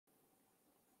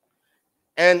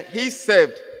and he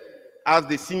served as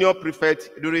the senior prefect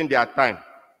during their time.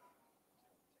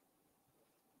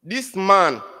 This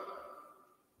man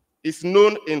is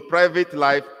known in private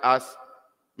life as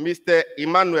Mr.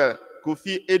 Emmanuel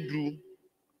Kofi Edu,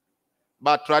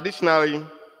 but traditionally,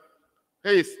 he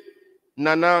is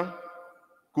Nana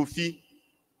Kofi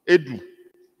Edu.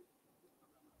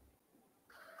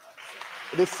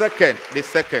 The second.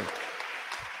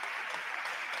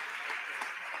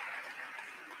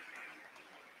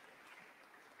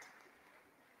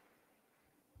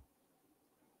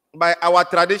 By our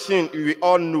tradition, we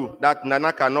all know that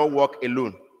Nana cannot walk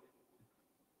alone.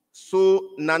 So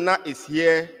Nana is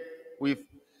here with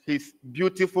his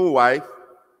beautiful wife,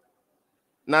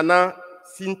 Nana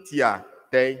Cynthia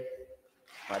Tay,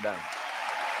 Madam.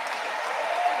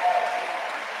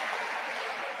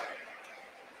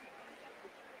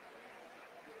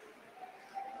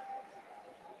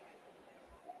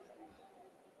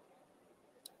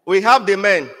 We have the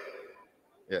men.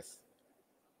 Yes.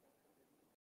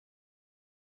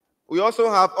 We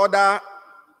also have other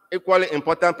equally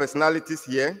important personalities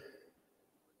here.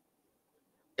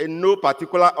 In no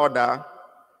particular order,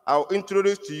 I'll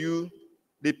introduce to you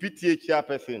the PTA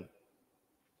chairperson,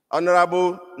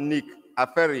 Honorable Nick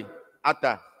Afari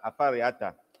Atta.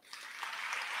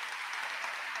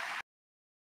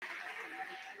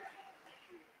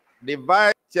 The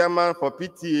vice chairman for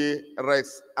PTA,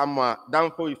 Rex Ama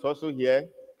Danfo, is also here.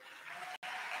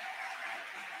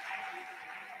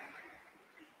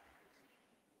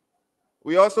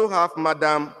 We also have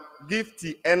Madam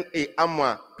Gifty N.A.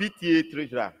 Amwa, PTA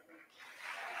treasurer.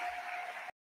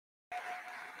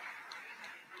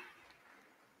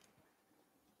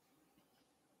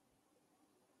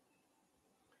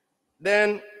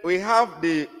 Then we have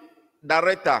the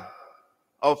director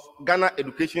of Ghana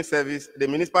Education Service, the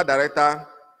municipal director,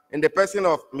 in the person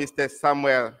of Mr.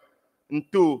 Samuel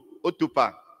Ntu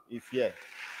Otupa is here.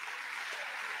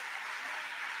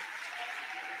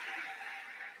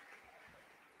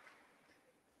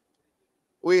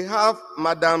 We have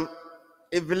Madam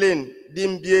Evelyn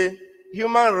Dimbie,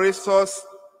 Human Resource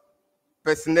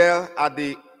Personnel at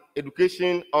the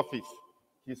Education Office.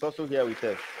 She's also here with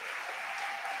us.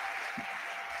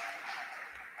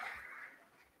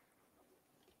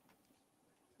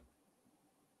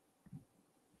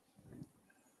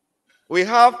 We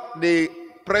have the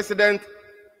president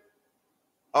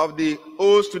of the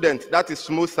old student, that is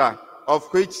SMOSA, of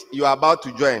which you are about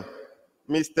to join,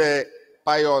 Mr.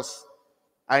 Pius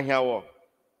Ahiawo.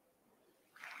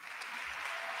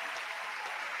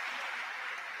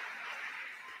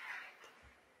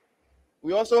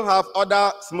 We also have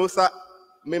other SMOSA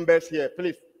members here.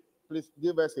 Please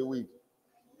give us a wave.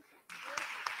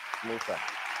 SMOSA.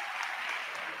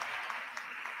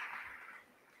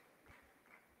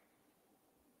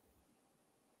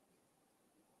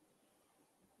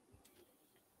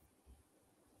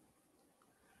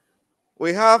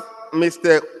 We have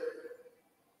Mr.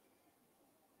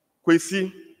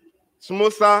 Kwesi,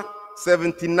 SMOSA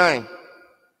 79.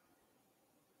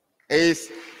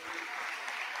 Is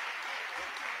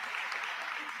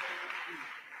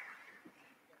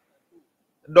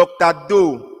Dr.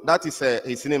 Do, that is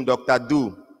his name, Dr.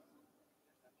 Do.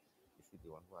 Is he the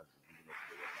one who has given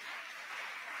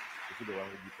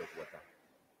us water?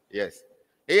 Yes.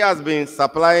 He has been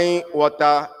supplying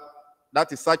water,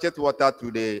 that is sachet water,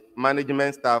 to the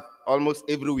management staff almost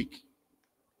every week.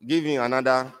 Giving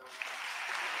another.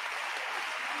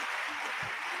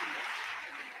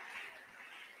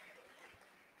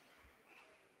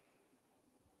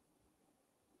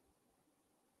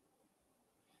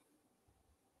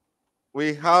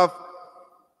 We have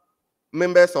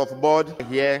members of board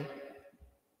here.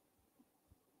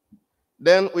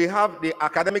 Then we have the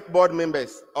academic board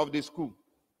members of the school.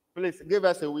 Please give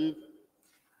us a wave.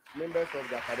 Members of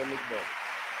the academic board.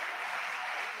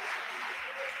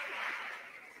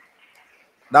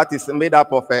 That is made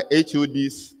up of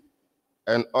HODs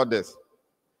and others.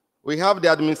 We have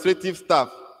the administrative staff.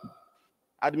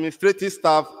 Administrative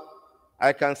staff,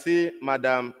 I can see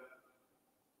Madam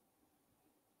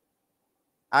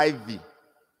Ivy.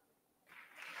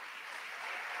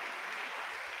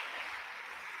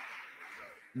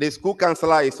 The school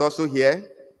counselor is also here.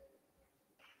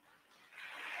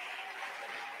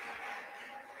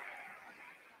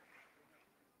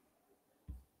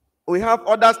 We have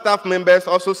other staff members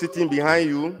also sitting behind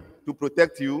you to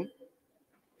protect you.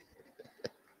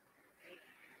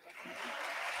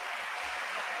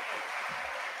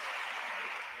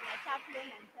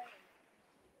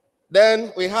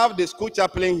 Then we have the school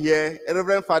chaplain here,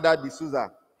 Reverend Father D'Souza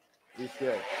is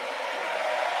here.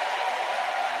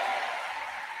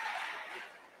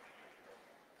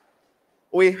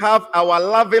 we have our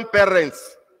loving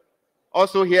parents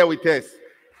also here with us.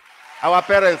 Our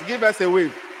parents, give us a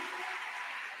wave.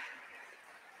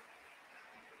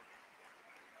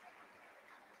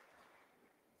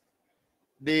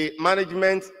 The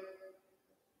management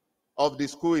of the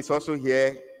school is also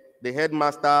here. The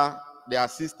headmaster, the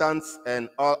assistants, and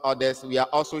all others, we are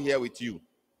also here with you.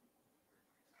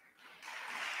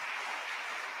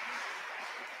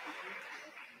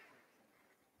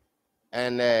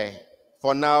 And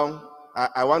for now,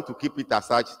 I want to keep it as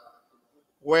such.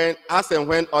 As and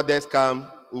when others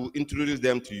come, we'll introduce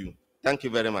them to you. Thank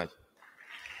you very much.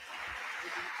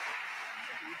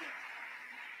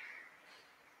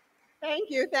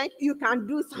 Thank you. You can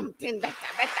do something better.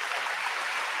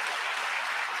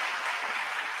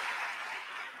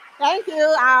 Thank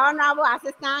you, our Honorable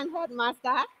Assistant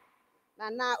Headmaster,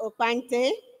 Nana Opante.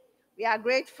 We are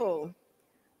grateful.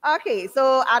 Okay,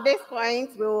 so at this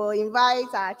point, we will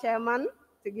invite our chairman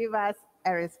to give us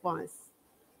a response.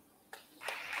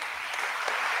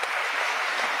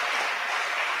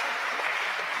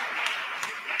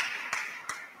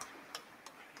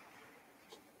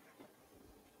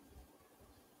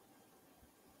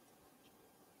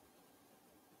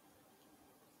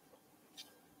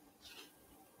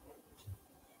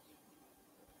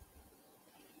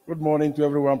 Good morning to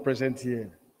everyone present here.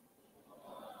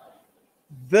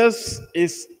 This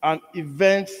is an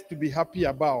event to be happy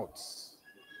about.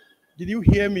 Did you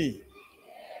hear me?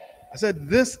 I said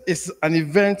this is an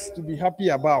event to be happy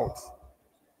about.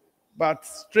 But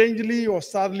strangely or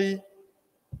sadly,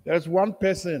 there's one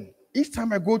person. Each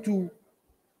time I go to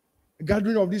a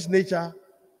gathering of this nature,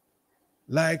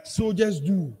 like soldiers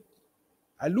do,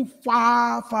 I look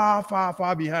far, far, far,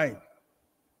 far behind.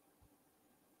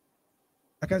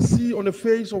 I can see on the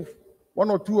face of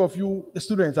one or two of you, the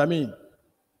students,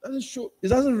 it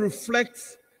doesn't reflect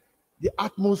the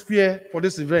atmosphere for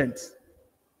this event.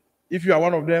 If you are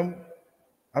one of them,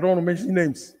 I don't want to mention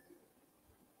names.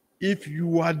 If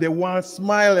you are the one,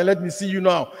 smile and let me see you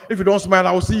now. If you don't smile,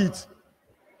 I will see it.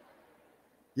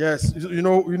 Yes, you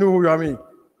know who I mean.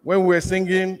 When we were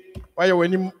singing, why you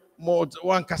any more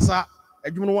one kasa, I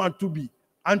don't want to be,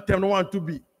 anthem no want to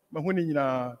be.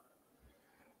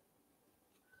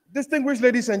 Distinguished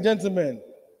ladies and gentlemen,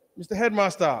 Mr.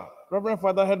 Headmaster, Reverend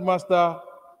Father Headmaster,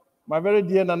 my very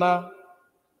dear Nana,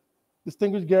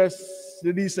 distinguished guests,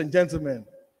 ladies and gentlemen,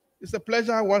 it's a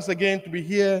pleasure once again to be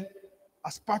here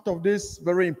as part of this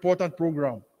very important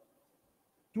program.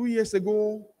 2 years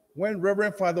ago, when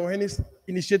Reverend Father Hennis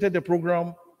initiated the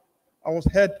program, I was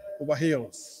head over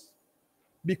heels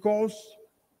because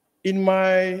in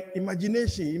my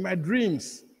imagination, in my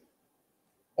dreams,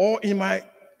 or in my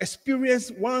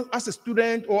experience one as a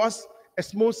student or as a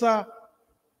Smosa,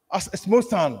 as a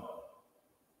Smosan,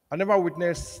 I never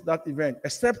witnessed that event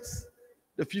except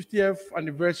the 50th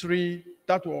anniversary.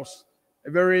 That was a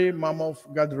very mammoth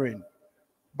gathering.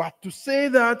 But to say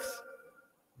that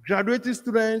graduating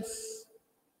students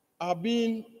are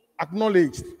being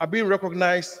acknowledged, are being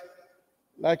recognized,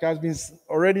 like has been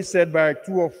already said by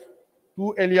two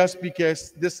earlier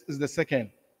speakers, this is the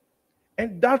second.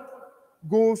 And that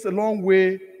goes a long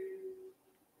way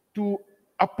to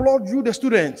applaud you, the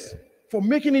students, for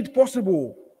making it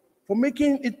possible, for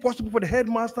the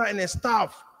headmaster and the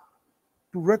staff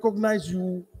to recognize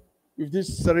you with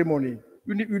this ceremony.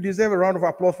 You deserve a round of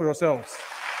applause for yourselves.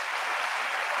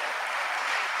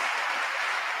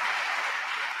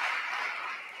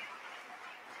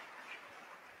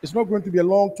 It's not going to be a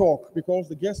long talk because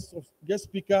the guest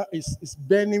speaker is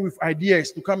burning with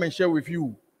ideas to come and share with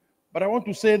you. But I want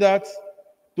to say that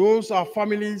those are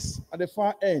families at the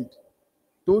far end.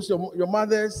 Those your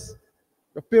mothers,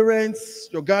 your parents,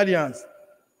 your guardians,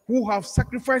 who have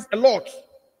sacrificed a lot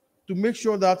to make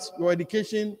sure that your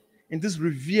education in this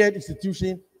revered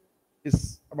institution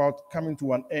is about coming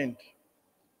to an end.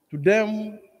 To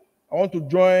them, I want to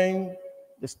join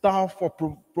the staff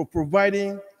for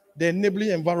providing the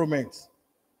enabling environment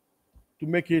to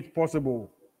make it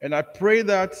possible. And I pray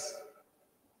that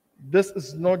this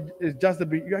is not just the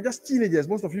beginning. You are just teenagers,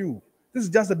 most of you. This is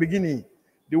just the beginning.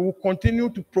 They will continue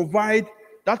to provide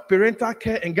that parental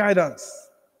care and guidance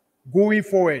going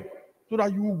forward so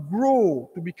that you will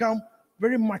grow to become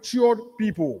very matured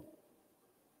people.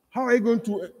 How are you going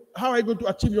to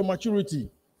achieve your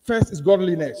maturity? First is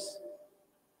godliness.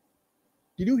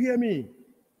 Did you hear me?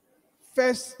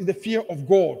 First is the fear of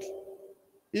God.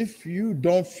 If you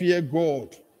don't fear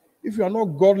God, if you are not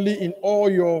godly in all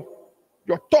your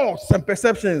thoughts and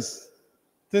perceptions,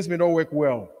 things may not work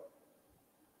well.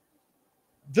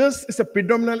 This is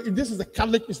a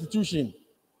Catholic institution.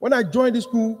 When I joined this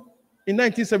school in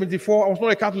 1974, I was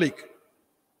not a Catholic.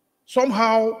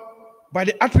 Somehow, by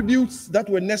the attributes that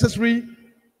were necessary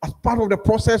as part of the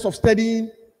process of studying,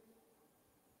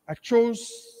 I chose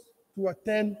to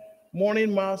attend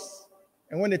morning mass,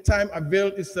 and when the time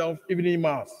availed itself, evening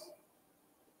mass.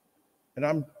 And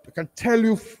I can tell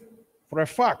you for a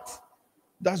fact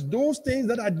that those things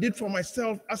that I did for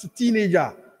myself as a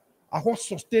teenager are what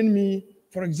sustained me,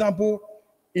 for example,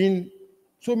 in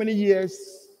so many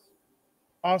years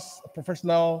as a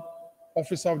professional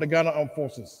officer of the Ghana Armed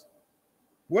Forces.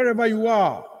 Wherever you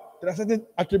are, there are certain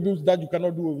attributes that you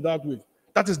cannot do without with.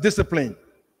 That is discipline.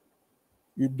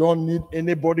 You don't need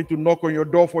anybody to knock on your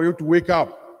door for you to wake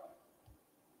up.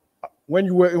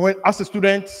 When as a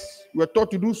student, you were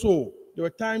taught to do so. There were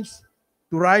times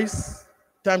to rise,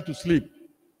 time to sleep.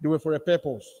 They were for a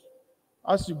purpose.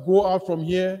 As you go out from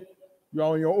here, you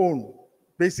are on your own.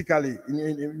 Basically,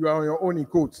 you are on your own in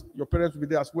quotes. Your parents will be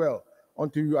there as well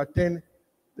until you attain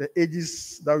the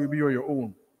ages that will be on your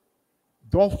own.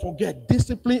 Don't forget,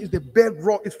 discipline is the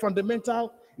bedrock. It's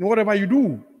fundamental in whatever you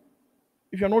do.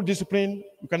 If you're not disciplined,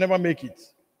 you can never make it.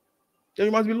 So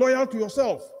you must be loyal to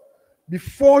yourself.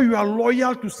 Before you are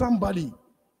loyal to somebody,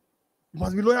 you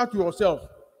must be loyal to yourself.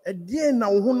 You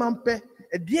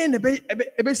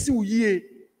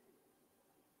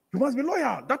must be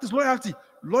loyal. That is loyalty.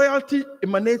 Loyalty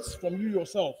emanates from you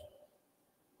yourself.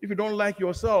 If you don't like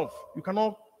yourself, you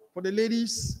cannot, for the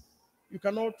ladies, you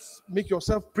cannot make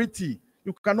yourself pretty.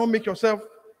 You cannot make yourself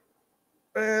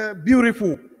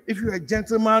beautiful. If you're a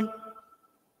gentleman,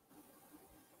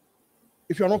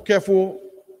 if you're not careful,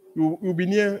 you'll be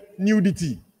near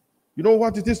nudity. You know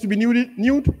what it is to be nude?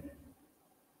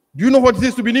 Do you know what it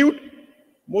is to be nude?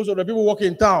 Most of the people walking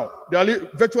in town, they are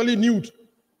virtually nude.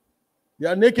 They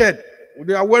are naked.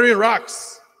 They are wearing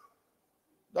rags.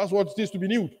 That's what it is to be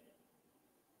nude.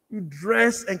 You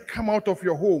dress and come out of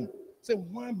your home. Say,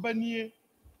 why Banye?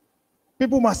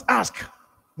 People must ask,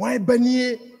 why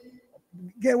Banye?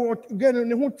 Get in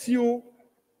the hotel,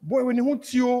 boy, when the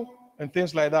hotel, and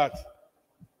things like that.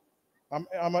 I'm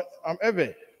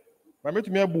ever. I met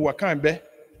me abu akambe.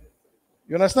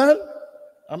 You understand?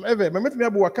 I'm ever. I met me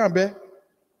abu akambe.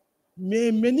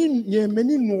 Me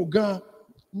many no ga.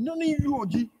 None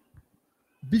you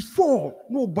before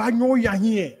no banyo ya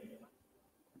here.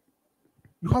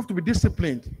 You have to be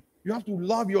disciplined. You have to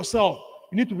love yourself.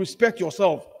 You need to respect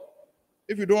yourself.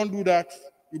 If you don't do that,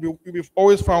 you'll be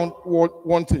always found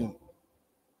wanting.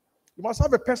 You must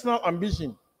have a personal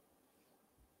ambition.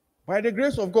 By the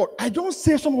grace of God, I don't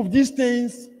say some of these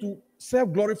things to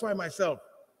self-glorify myself.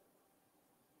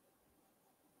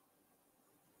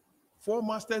 4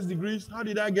 master's degrees, how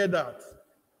did I get that?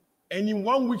 And in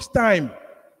 1 week's time,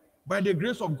 by the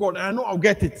grace of God, and I know I'll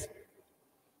get it,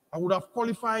 I would have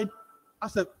qualified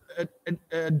as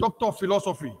a doctor of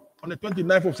philosophy on the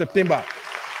 29th of September.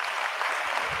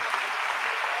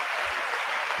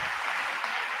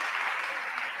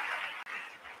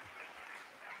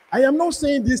 I am not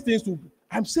saying these things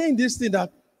I'm saying this thing that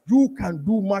you can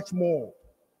do much more.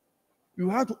 You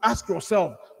have to ask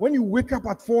yourself, when you wake up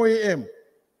at 4 a.m.,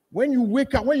 when you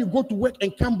go to work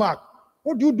and come back,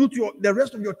 what do you do to the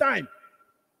rest of your time?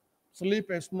 Sleep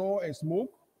and snore and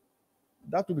smoke?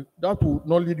 That will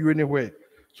not lead you anywhere.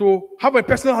 So have a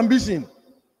personal ambition.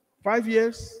 5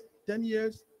 years, 10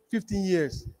 years, 15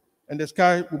 years, and the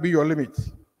sky will be your limit.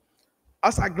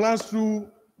 As I glance through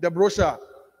the brochure,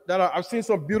 I've seen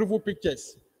some beautiful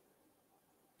pictures.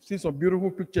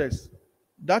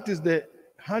 That is the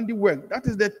handiwork. That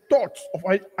is the thought of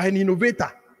an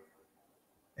innovator,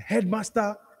 a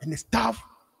headmaster, and a staff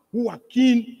who are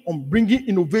keen on bringing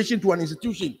innovation to an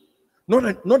institution.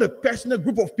 Not a personal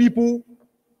group of people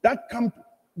that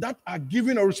are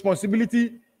given a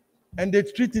responsibility and they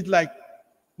treat it like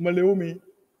Maleomi.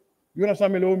 You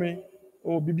understand Maleomi?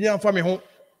 Or Bibian Fami home.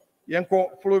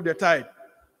 Yanko follow the tide.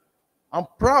 I'm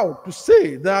proud to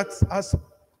say that as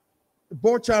the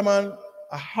board chairman,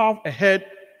 I have ahead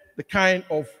the kind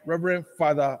of Reverend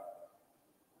Father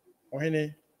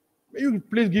Ohene. May you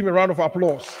please give me a round of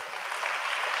applause.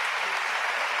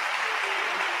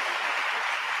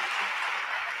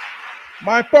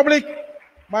 My public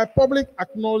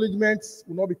acknowledgements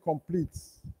will not be complete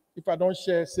if I don't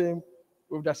share same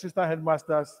with the assistant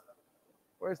headmasters.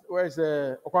 Where is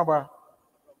Okwamba?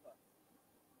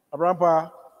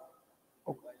 Abrampa?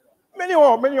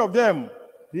 Many of them,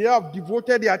 they have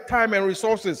devoted their time and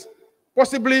resources.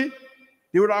 Possibly,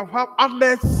 they would have had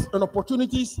outlets and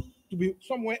opportunities to be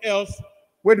somewhere else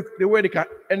where they can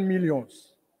earn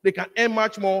millions. They can earn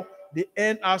much more. They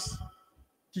earn as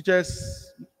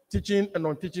teachers, teaching and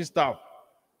non-teaching staff.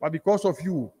 But because of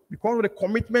you, because of the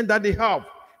commitment that they have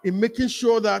in making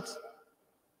sure that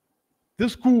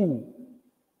this school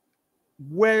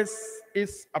wears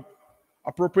its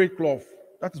appropriate cloth.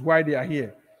 That is why they are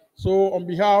here. So on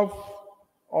behalf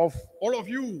of all of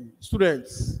you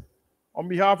students, on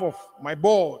behalf of my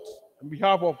board, on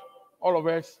behalf of all of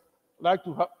us, I'd like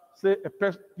to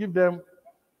give them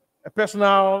a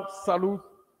personal salute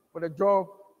for the job.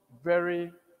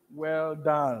 Very well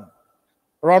done.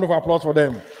 A round of applause for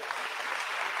them.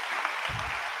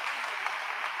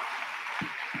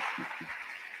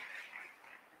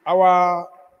 Our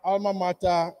alma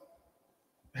mater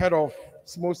head of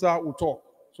SMOSA will talk,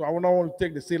 so I don't want to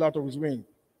take the sail out of his wing.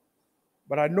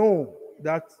 But I know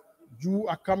that you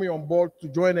are coming on board to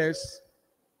join us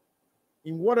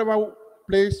in whatever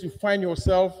place you find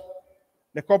yourself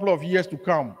in a couple of years to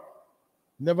come.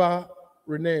 Never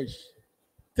renege.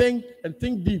 Think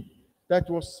deep. That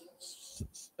was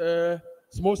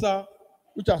SMOSA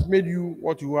which has made you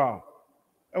what you are.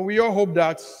 And we all hope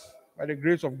that by the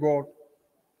grace of God,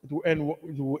 it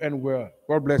will end well.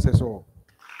 God bless us all.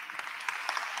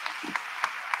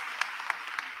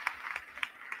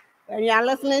 When you are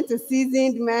listening to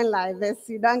seasoned men like this,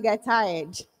 you don't get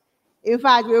tired. In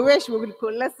fact, we wish we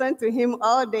could listen to him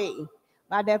all day,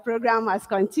 but the program must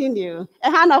continue.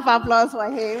 A hand of applause for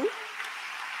him.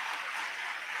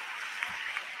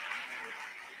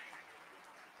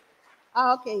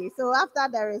 Okay, so after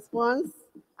the response,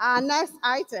 our next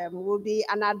item will be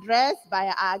an address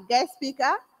by our guest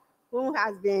speaker, who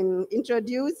has been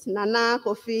introduced, Nana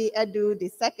Kofi Edu II,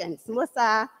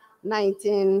 SMOSA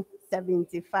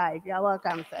 1975. You're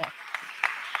welcome, sir.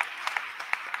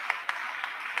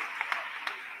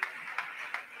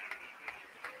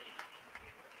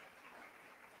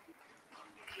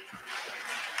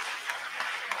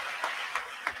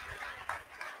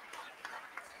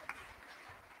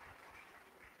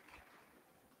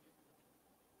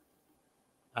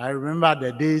 I remember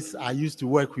the days I used to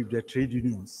work with the trade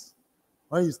unions.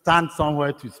 When you stand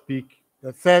somewhere to speak,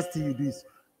 the first thing you do is,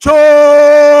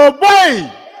 Cho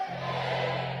boy!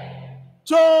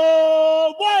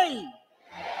 Cho boy!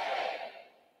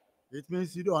 It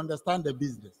means you don't understand the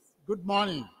business. Good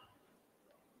morning.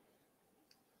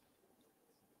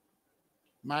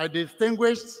 My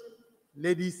distinguished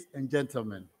ladies and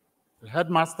gentlemen, the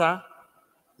headmaster,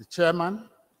 the chairman,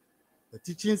 the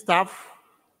teaching staff,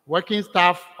 working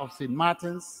staff of St.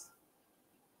 Martin's,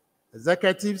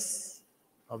 executives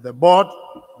of the board,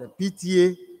 the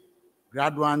PTA,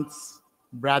 graduates,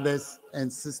 brothers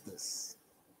and sisters.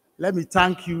 Let me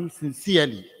thank you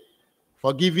sincerely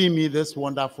for giving me this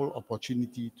wonderful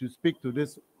opportunity to speak to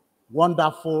this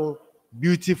wonderful,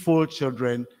 beautiful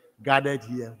children gathered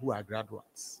here who are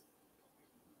graduates.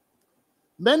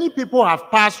 Many people have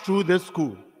passed through this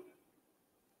school.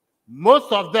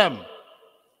 Most of them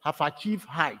have achieved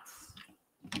heights.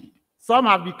 Some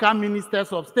have become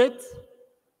ministers of state,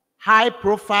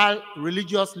 high-profile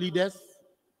religious leaders,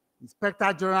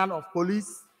 Inspector General of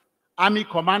Police, Army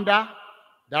Commander,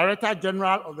 Director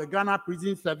General of the Ghana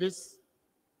Prison Service,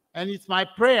 and it's my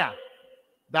prayer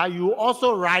that you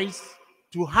also rise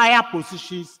to higher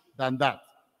positions than that.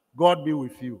 God be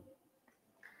with you.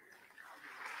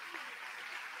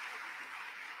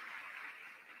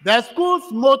 The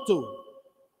school's motto,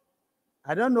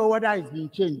 I don't know whether it's been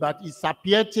changed, but it's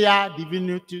Sapietia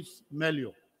Divinitus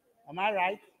Melio. Am I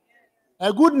right?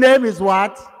 A good name is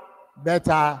what?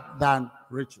 Better than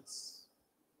riches.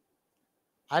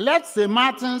 I left St.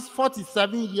 Martin's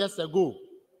 47 years ago,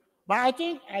 but I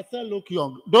think I still look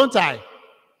young, don't I?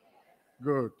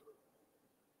 Good.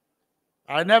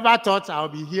 I never thought I'll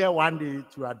be here one day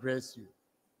to address you.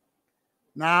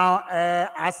 Now,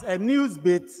 as a news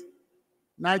bit,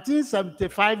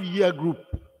 1975 year group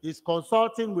is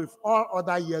consulting with all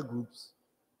other year groups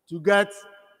to get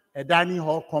a dining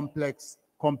hall complex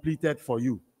completed for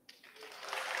you.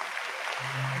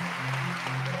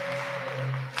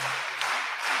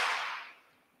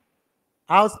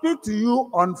 I'll speak to you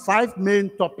on 5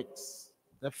 main topics.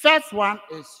 The first one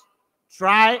is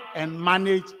try and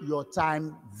manage your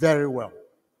time very well.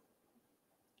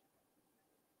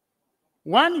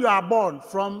 When you are born,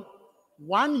 from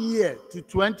 1 year to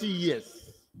 20 years,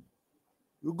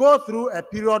 you go through a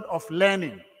period of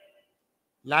learning,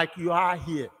 like you are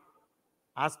here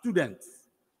as students,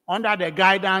 under the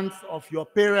guidance of your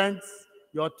parents,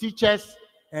 your teachers,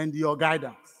 and your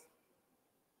guidance.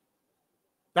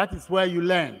 That is where you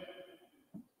learn.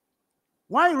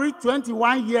 When you reach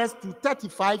 21 years to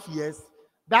 35 years,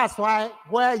 that's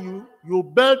where you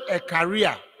build a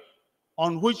career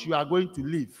on which you are going to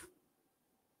live.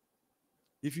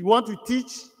 If you want to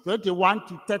teach 21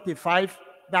 to 35,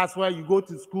 that's where you go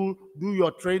to school, do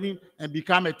your training, and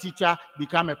become a teacher,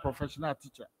 become a professional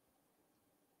teacher.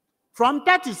 From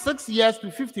 36 years to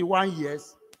 51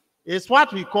 years is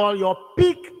what we call your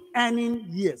peak earning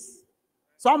years.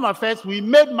 Some of us, we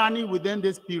made money within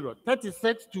this period,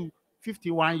 36 to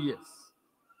 51 years.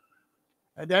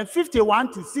 And then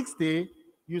 51 to 60,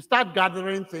 you start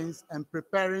gathering things and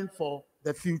preparing for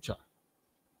the future.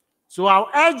 So I'll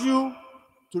urge you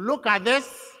to look at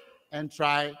this and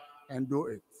try and do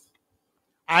it.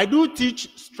 I do teach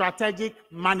strategic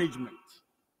management.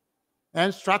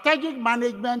 And strategic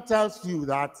management tells you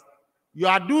that you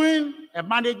are doing a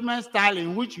management style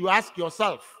in which you ask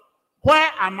yourself,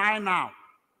 where am I now?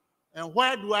 And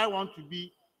where do I want to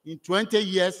be in 20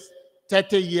 years,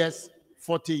 30 years,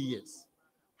 40 years?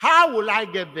 How will I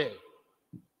get there?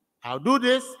 I'll do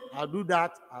this, I'll do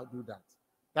that, I'll do that.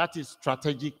 That is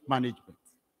strategic management.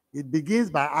 It begins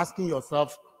by asking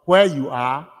yourself where you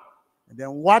are, and then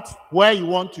where you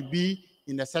want to be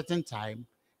in a certain time,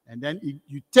 and then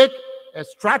you take a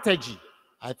strategy.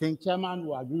 I think Chairman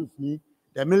will agree with me.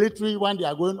 The military, when they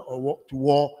are going to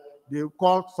war, they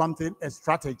call something a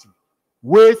strategy.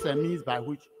 Ways and means by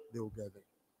which they will get there.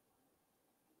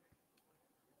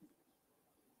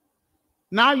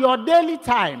 Now, your daily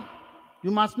time,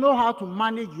 you must know how to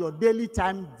manage your daily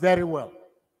time very well.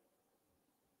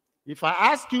 If I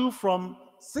ask you from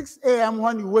 6 a.m.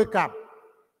 when you wake up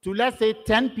to, let's say,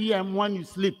 10 p.m. when you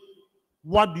sleep,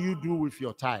 what do you do with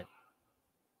your time?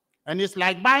 And it's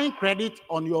like buying credit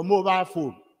on your mobile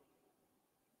phone.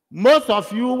 Most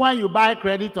of you, when you buy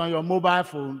credit on your mobile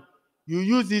phone, you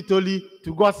use it only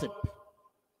to gossip.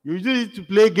 You use it to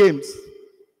play games.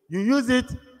 You use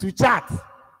it to chat.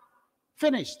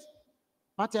 Finished.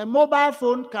 But a mobile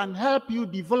phone can help you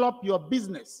develop your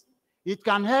business. It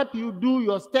can help you do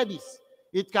your studies.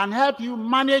 It can help you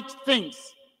manage things.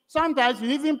 Sometimes you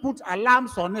even put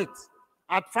alarms on it.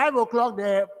 At 5 o'clock,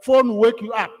 the phone will wake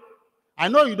you up. I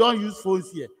know you don't use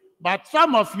phones here, but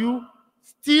some of you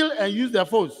steal and use the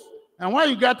phones. And when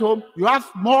you get home, you have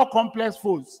more complex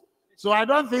phones. So I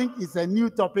don't think it's a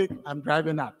new topic I'm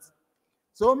driving at.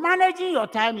 So managing your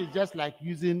time is just like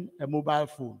using a mobile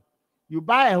phone. You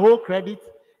buy a whole credit,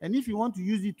 and if you want to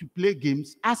use it to play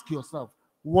games, ask yourself,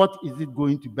 what is it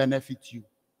going to benefit you?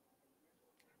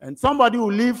 And somebody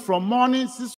will leave from morning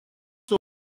 6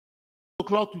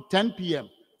 o'clock to 10 p.m.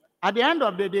 At the end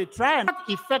of the day, try and what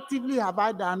effectively have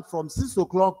I done from 6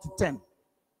 o'clock to 10?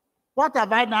 What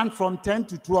have I done from 10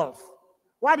 to 12?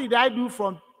 What did I do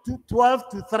from 12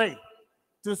 to 3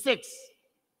 to 6?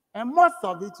 And most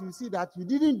of it, you see that you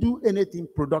didn't do anything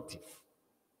productive.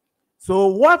 So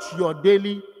watch your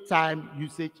daily time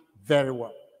usage very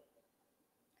well.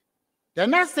 The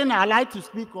next thing I like to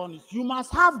speak on is you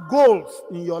must have goals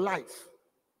in your life.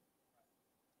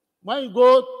 When you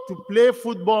go to play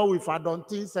football with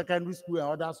Adontin Secondary School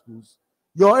and other schools,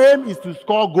 your aim is to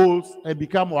score goals and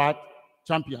become what?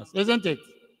 Champions, isn't it?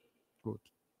 Good.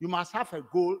 You must have a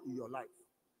goal in your life.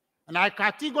 And I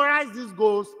categorize these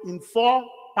goals in 4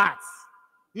 parts.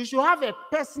 You should have a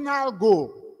personal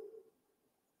goal.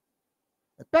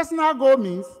 A personal goal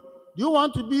means, do you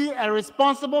want to be a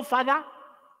responsible father?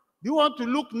 Do you want to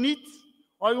look neat?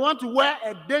 Or you want to wear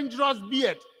a dangerous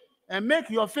beard and make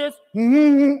your face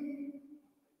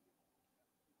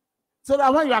so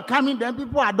that when you are coming, then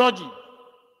people are dodging?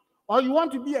 Or you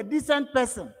want to be a decent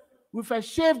person with a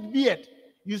shaved beard,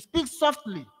 you speak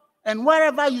softly, and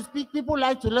wherever you speak, people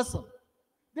like to listen.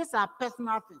 These are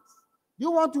personal things.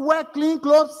 You want to wear clean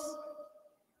clothes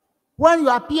when you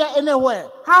appear anywhere.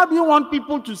 How do you want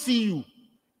people to see you?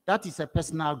 That is a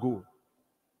personal goal.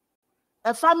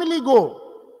 A family goal.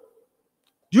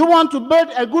 Do you want to build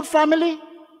a good family?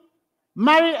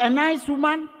 Marry a nice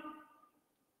woman?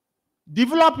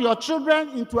 Develop your children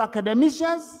into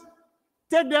academicians?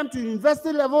 Take them to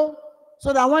university level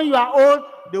so that when you are old,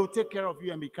 they will take care of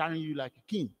you and be carrying you like a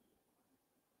king.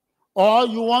 Or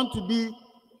you want to be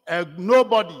a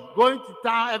nobody, going to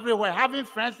town everywhere, having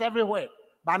friends everywhere,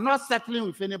 but not settling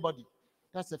with anybody.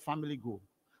 That's a family goal.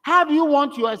 How do you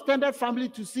want your extended family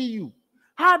to see you?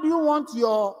 How do you want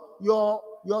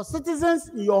your citizens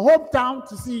in your hometown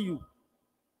to see you?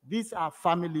 These are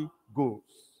family goals.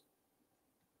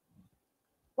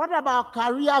 What about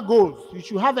career goals? You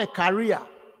should have a career.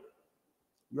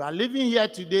 You are living here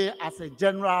today as a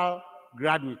general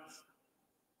graduate.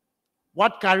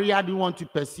 What career do you want to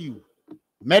pursue?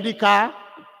 Medical,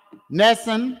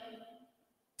 nursing,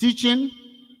 teaching,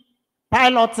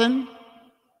 piloting,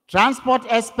 transport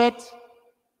expert,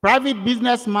 private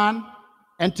businessman,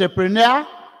 entrepreneur,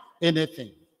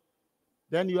 anything.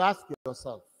 Then you ask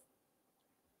yourself,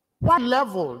 what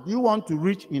level do you want to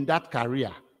reach in that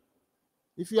career?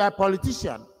 If you are a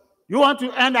politician, you want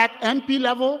to end at MP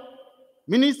level,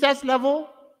 minister's level,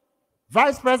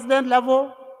 vice president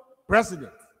level,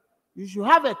 president. You should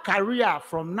have a career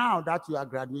from now that you are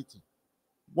graduating.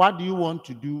 What do you want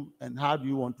to do and how do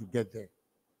you want to get there?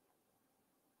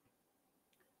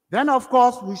 Then, of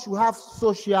course, we should have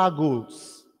social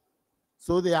goals.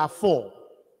 So there are 4: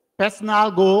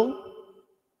 personal goal,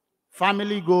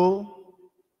 family goal,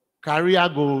 career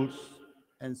goals,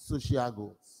 and social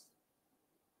goals.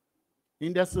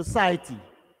 In the society,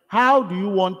 how do you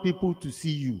want people to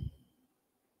see you?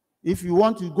 If you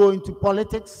want to go into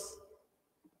politics,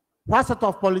 what sort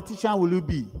of politician will you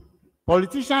be?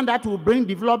 Politician that will bring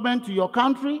development to your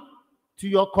country, to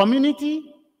your community?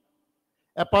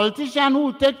 A politician who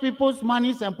will take people's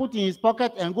monies and put in his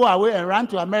pocket and go away and run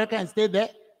to America and stay there?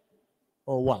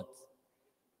 Or what?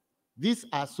 These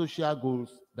are social goals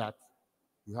that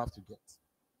you have to get.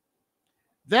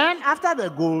 Then after the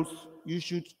goals, you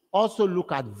should also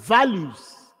look at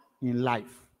values in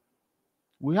life.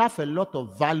 We have a lot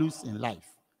of values in life.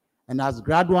 And as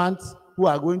graduates who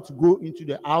are going to go into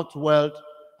the out world,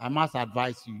 I must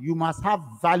advise you, you must have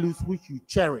values which you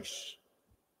cherish.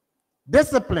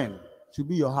 Discipline should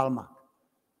be your hallmark.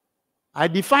 I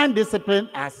define discipline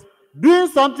as doing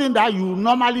something that you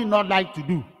normally not like to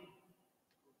do,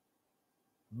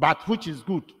 but which is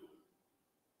good.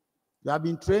 You have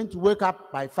been trained to wake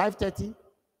up by 5:30,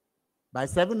 by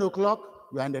 7 o'clock,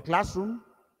 you are in the classroom.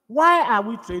 Why are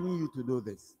we training you to do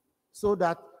this? So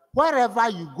that wherever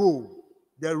you go,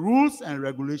 the rules and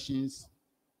regulations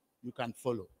you can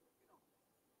follow.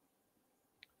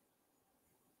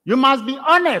 You must be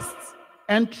honest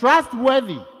and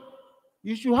trustworthy.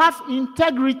 You should have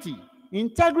integrity.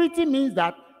 Integrity means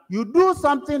that you do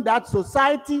something that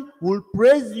society will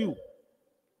praise you.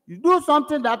 You do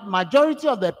something that majority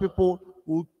of the people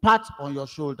will pat on your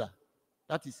shoulder.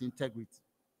 That is integrity.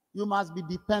 You must be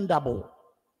dependable.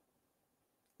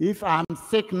 If I'm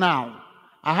sick now,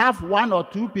 I have 1 or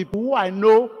 2 people who I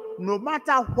know, no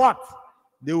matter what,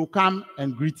 they will come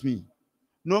and greet me.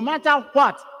 No matter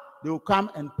what, they will come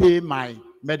and pay my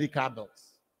medical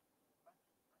bills.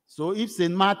 So if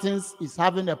St. Martin's is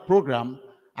having a program,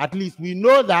 at least we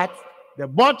know that the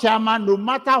board chairman, no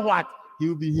matter what, he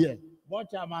will be here. Board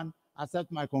chairman,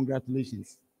 accept my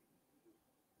congratulations.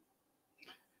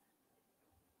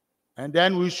 And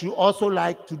then we should also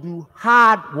like to do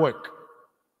hard work.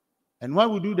 And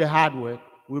when we do the hard work,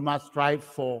 we must strive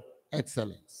for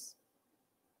excellence.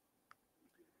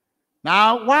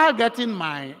 Now, while getting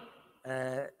my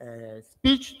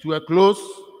speech to a close,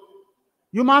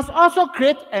 you must also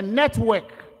create a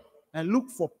network and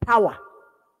look for power.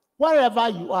 Wherever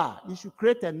you are, you should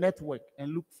create a network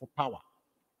and look for power.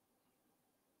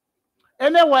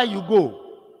 Anywhere you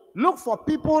go, look for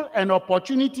people and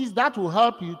opportunities that will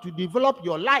help you to develop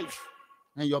your life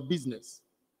and your business.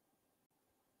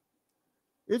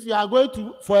 If you are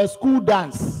going for a school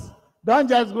dance, don't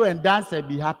just go and dance and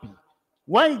be happy.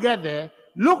 When you get there,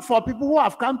 look for people who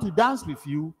have come to dance with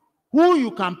you, who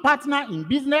you can partner in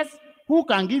business, who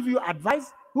can give you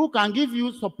advice, who can give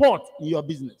you support in your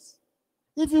business.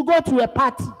 If you go to a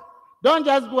party, don't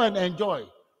just go and enjoy.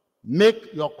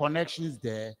 Make your connections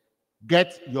there.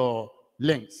 Get your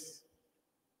links.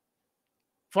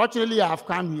 Fortunately, I have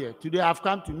come here. Today, I have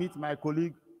come to meet my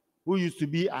colleague who used to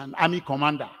be an army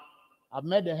commander. I've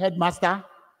met the headmaster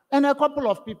and a couple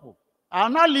of people. I'll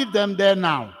not leave them there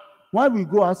now. When we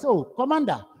go, I say, oh,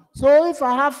 commander, so if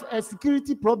I have a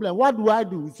security problem, what do I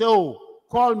do? He say, oh,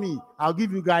 call me. I'll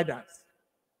give you guidance.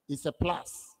 It's a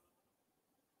plus.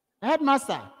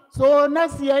 Headmaster, so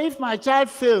next year, if my child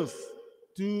fails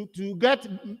to get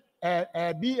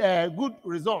good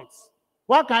results,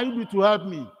 what can you do to help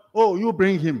me? Oh, you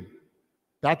bring him.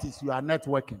 That is, you are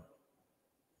networking.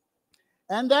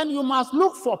 And then you must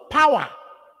look for power.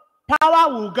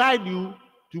 Power will guide you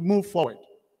to move forward.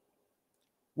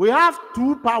 We have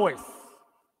 2 powers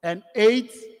and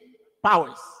 8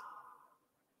 powers.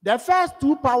 The first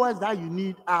 2 powers that you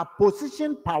need are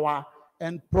position power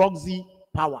and proxy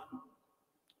power.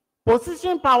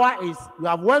 Position power is you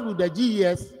have worked with the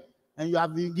GES and you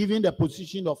have been given the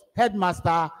position of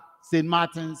headmaster, St.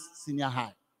 Martin's Senior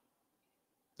High.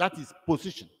 That is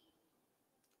position.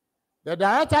 The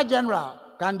Director General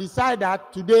can decide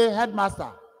that today,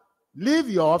 headmaster, leave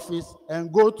your office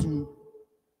and go to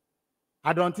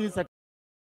Adoagyiri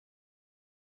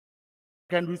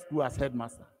Secondary School as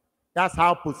headmaster. That's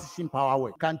how position power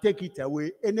works. Can take it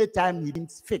away anytime he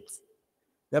thinks fit.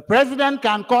 The president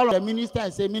can call the minister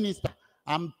and say, Minister,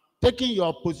 I'm taking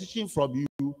your position from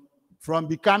you, from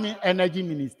becoming energy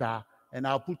minister, and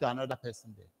I'll put another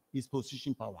person there. It's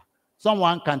position power.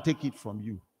 Someone can take it from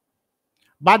you.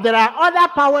 But there are other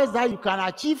powers that you can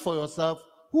achieve for yourself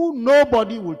who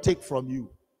nobody will take from you.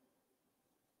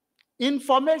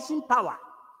 Information power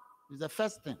is the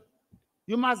first thing.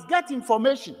 You must get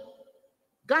information.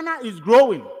 Ghana is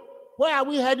growing. Where are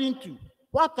we heading to?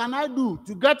 What can I do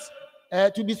to get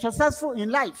to be successful in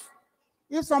life?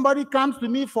 If somebody comes to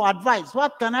me for advice,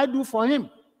 what can I do for him?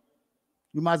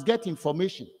 You must get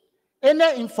information.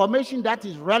 Any information that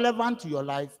is relevant to your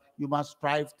life, you must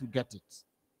strive to get it.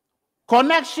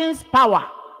 Connections power.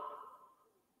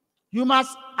 You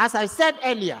must, as I said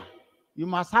earlier, you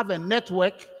must have a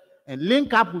network and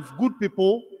link up with good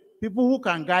people, people who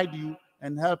can guide you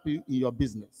and help you in your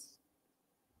business.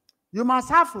 You must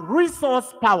have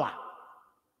resource power.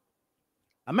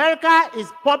 America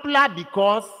is popular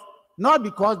because, not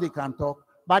because they can talk,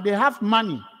 but they have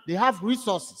money, they have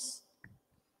resources.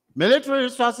 Military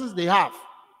resources they have,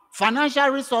 financial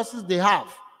resources they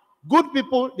have, good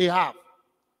people they have.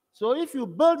 So if you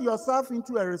build yourself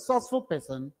into a resourceful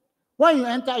person, when you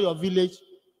enter your village,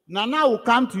 Nana will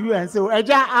come to you and say,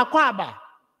 Eja Akwaba.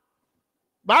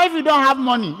 But if you don't have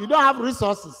money, you don't have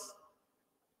resources,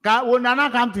 will Nana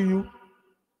come to you?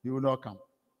 He will not come.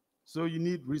 So you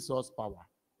need resource power.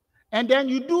 And then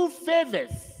you do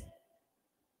favors.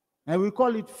 And we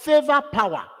call it favor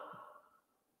power.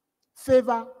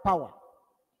 Favor power.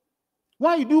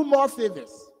 When you do more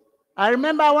favors. I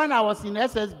remember when I was in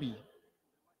SSB,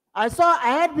 I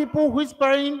heard people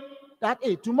whispering that,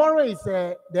 hey, tomorrow is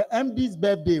the MD's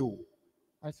birthday.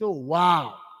 I said, oh,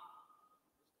 wow.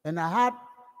 And I had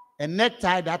a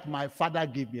necktie that my father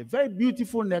gave me, a very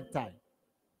beautiful necktie.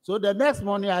 So the next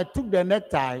morning, I took the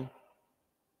necktie,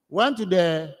 went to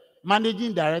the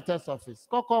managing director's office.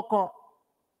 Call.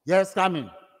 Yes, come in.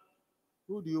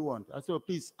 Who do you want? I said, oh,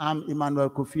 please, I'm Emmanuel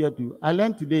Kofi. I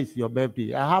learned today is your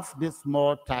birthday. I have this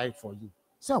small tie for you.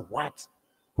 I said, what?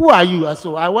 Who are you? I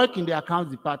said, I work in the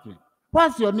accounts department.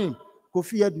 What's your name?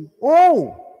 Kofi.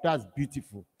 Oh, that's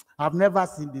beautiful. I've never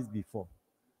seen this before.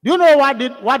 Do you know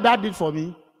what that did for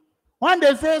me? When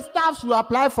they say staff should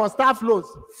apply for staff loans,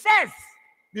 first,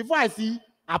 before I see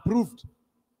approved,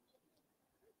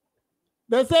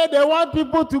 they say they want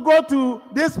people to go to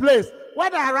this place.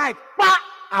 When I write,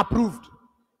 approved.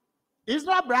 It's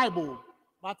not bribeable,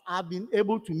 but I've been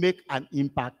able to make an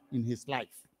impact in his life.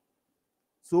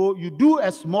 So you do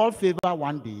a small favor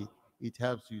one day, it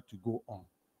helps you to go on.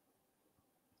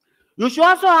 You should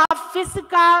also have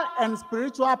physical and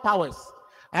spiritual powers.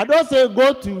 I don't say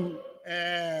go to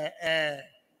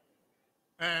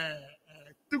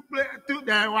people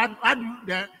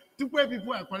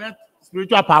and collect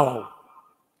spiritual power.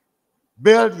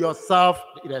 Build yourself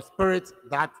in a spirit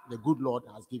that the good Lord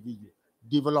has given you.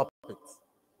 Develop it.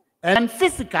 And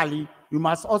physically, you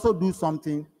must also do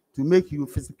something to make you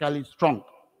physically strong.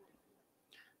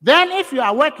 Then if you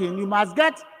are working, you must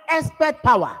get expert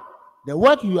power. The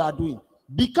work you are doing,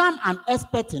 become an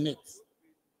expert in it.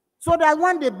 So that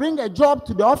when they bring a job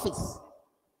to the office,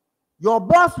 your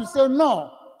boss will say,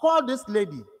 no, call this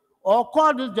lady or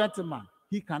call this gentleman.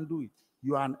 He can do it.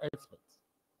 You are an expert.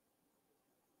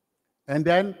 And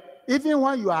then, even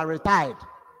when you are retired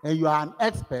and you are an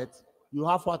expert, you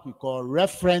have what we call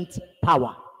referent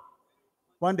power.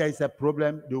 When there is a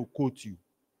problem, they will quote you.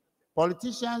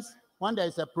 Politicians, when there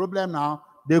is a problem now,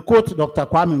 they quote Dr.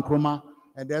 Kwame Nkrumah,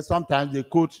 and then sometimes they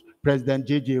quote President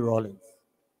J.J. Rawlings.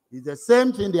 It's the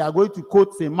same thing. They are going to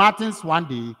quote St. Martin's one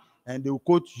day, and they will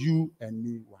quote you and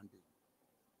me one day.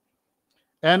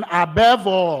 And above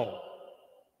all,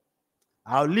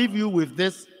 I'll leave you with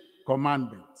this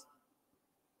commandment.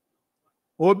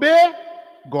 Obey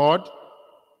God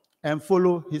and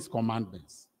follow his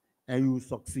commandments, and you will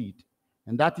succeed.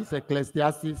 And that is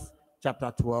Ecclesiastes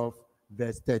chapter 12,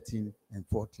 verse 13 and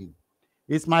 14.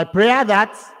 It's my prayer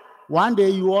that one day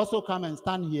you also come and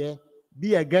stand here,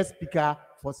 be a guest speaker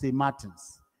for St.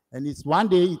 Martin's. And it's one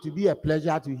day it will be a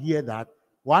pleasure to hear that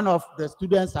one of the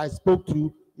students I spoke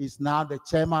to is now the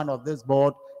chairman of this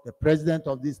board, the president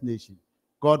of this nation.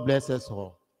 God bless us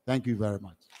all. Thank you very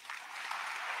much.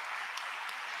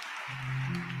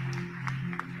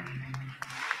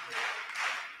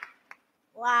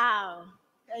 Wow.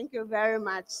 Thank you very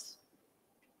much,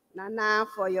 Nana,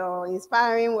 for your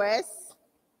inspiring words.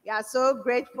 We are so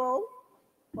grateful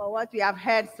for what we have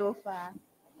heard so far.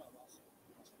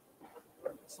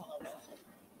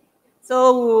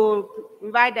 So we'll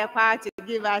invite the choir to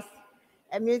give us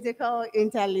a musical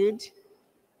interlude.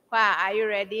 Choir, are you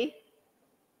ready?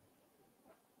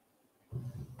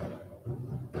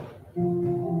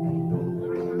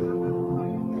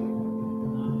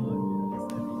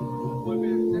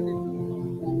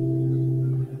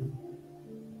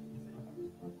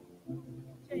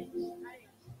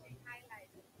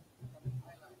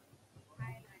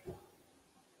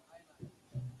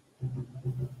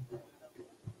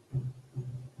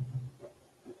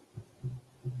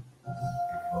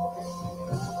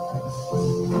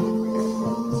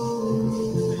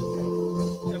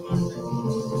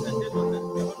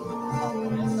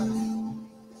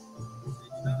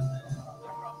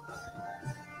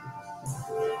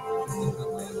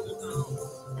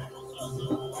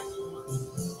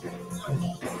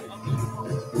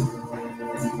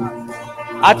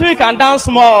 I think we can dance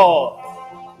more.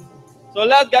 So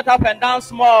let's get up and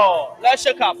dance more. Let's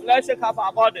shake up. Let's shake up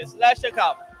our bodies. Let's shake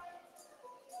up.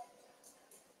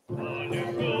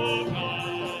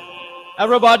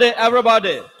 Everybody,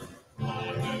 everybody.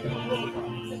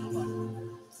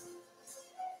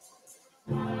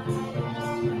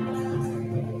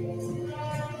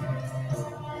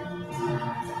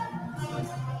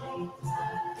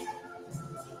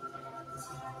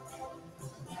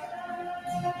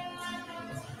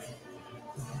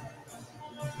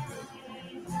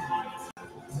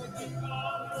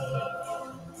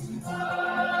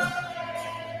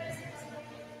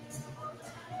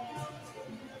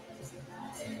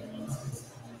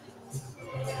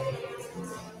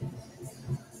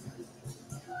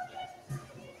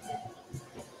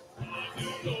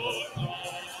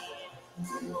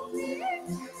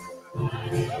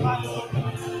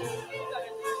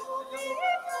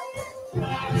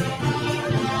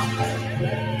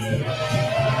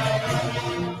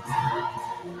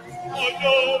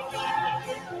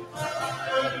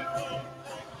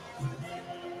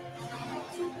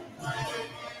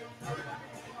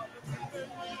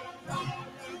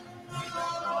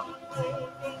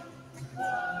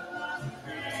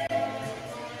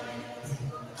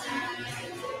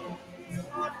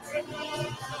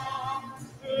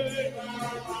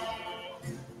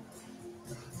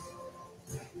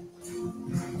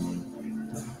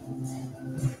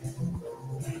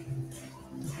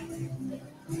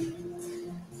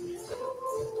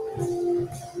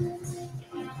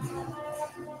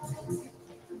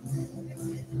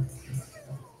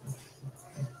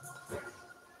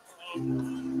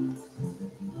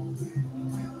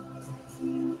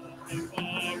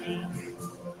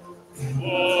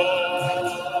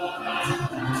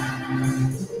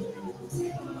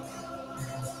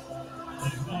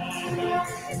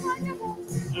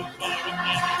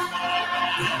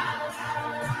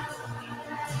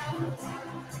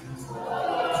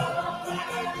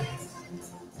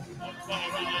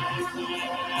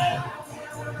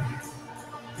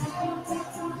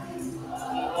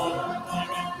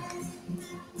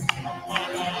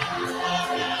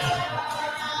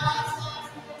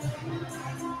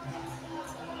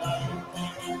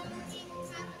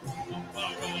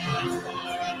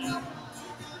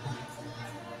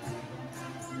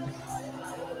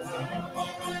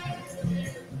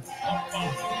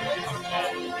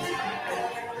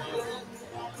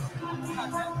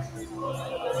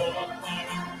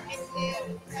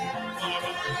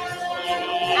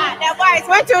 The boys,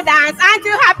 want to dance? Aren't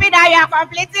you happy that you are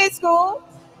completing school?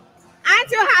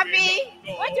 Aren't you happy?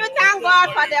 Won't you thank God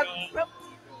for the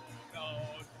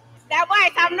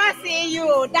boys? I'm not seeing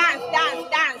you. Dance, dance,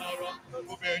 dance.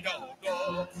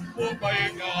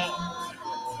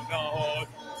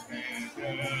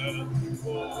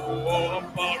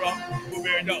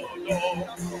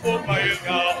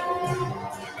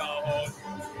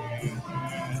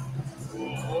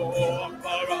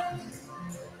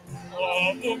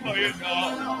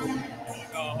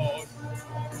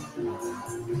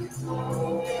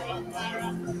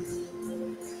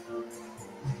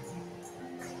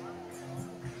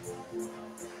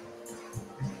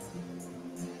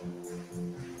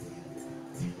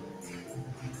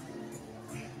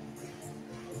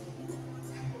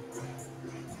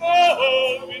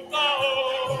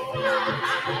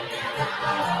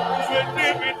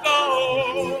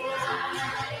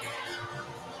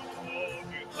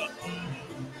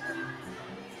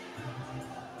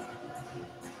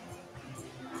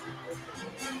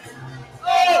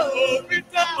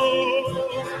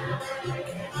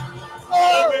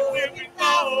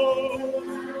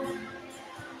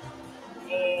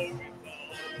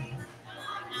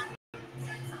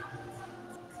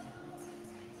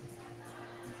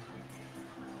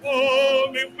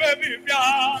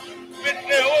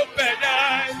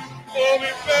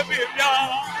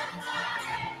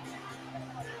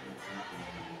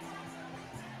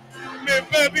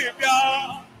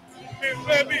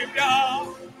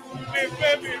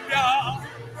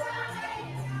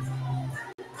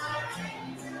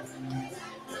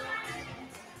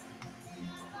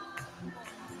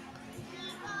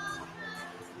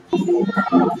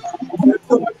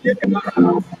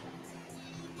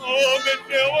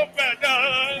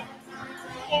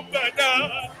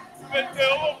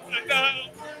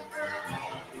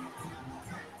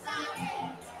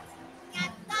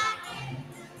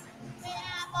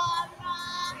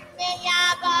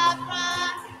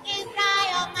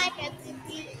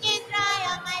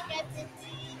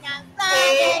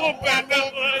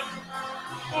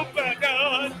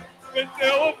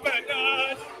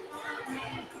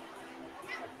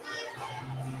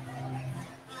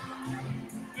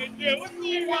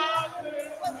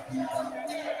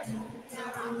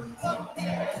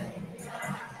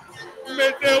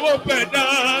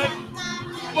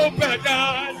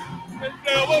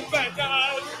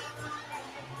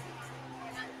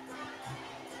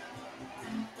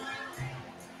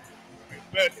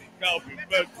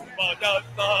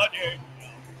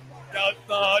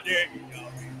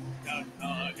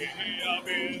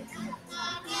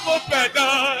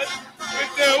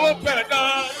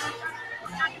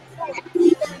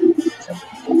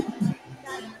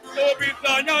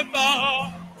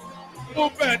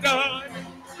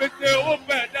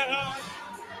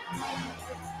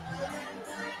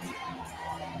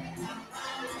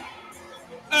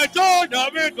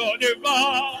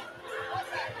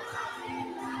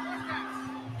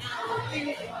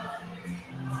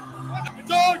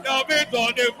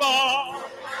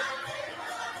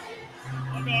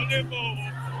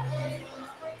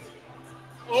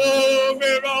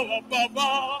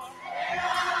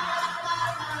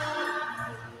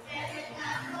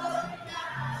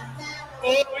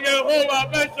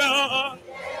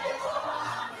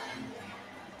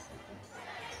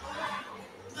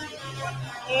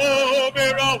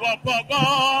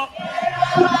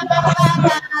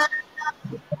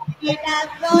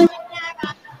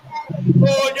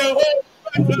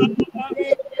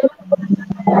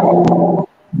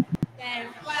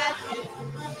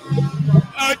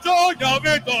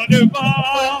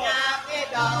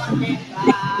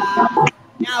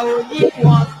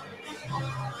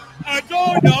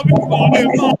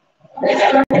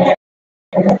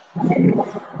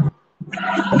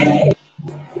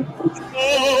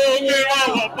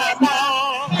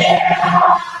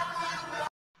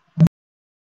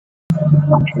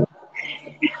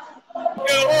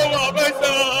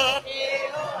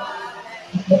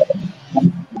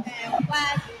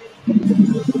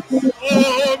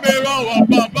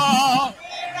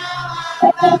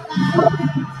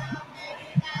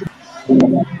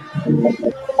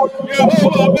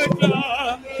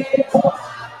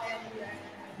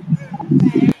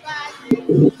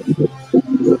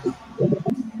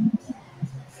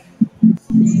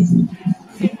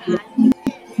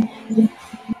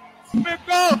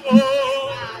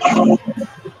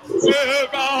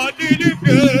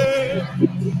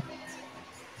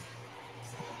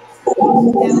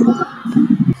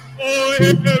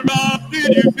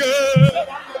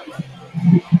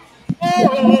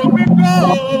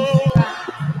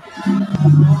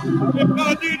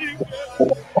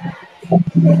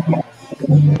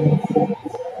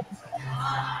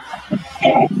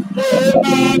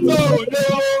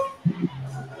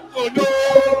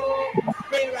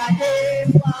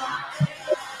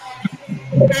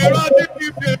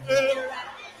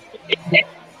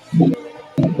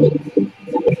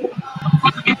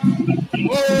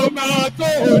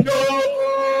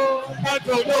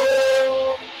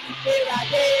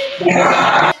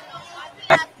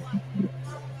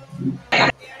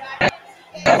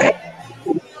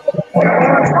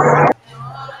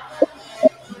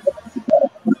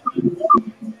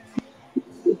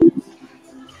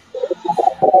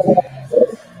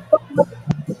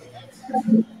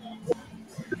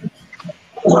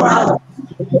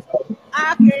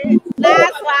 Okay,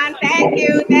 last one. Thank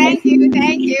you, thank you,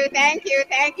 thank you, thank you,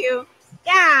 thank you.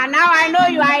 Yeah, now I know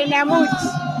you are in a mood.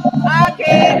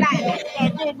 Okay,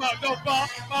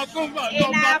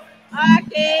 enough.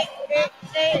 Okay,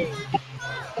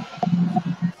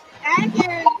 thank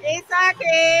you. It's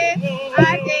okay.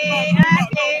 Okay,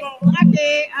 okay,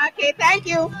 okay, okay. Thank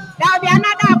you. There will be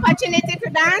another opportunity to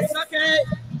dance.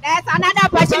 There's another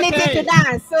opportunity to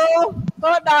dance. So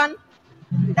hold on.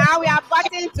 Now we are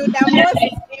getting to the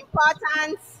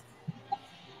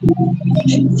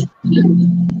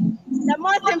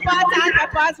most important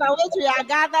purpose for which we are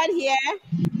gathered here.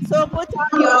 So put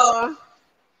on your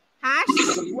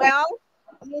hash, well,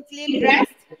 neatly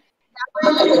dressed. We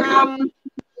are going to come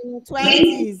in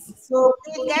 20s. So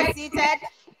please get seated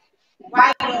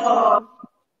while your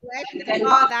work and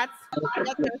all that.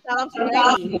 Get yourselves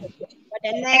ready for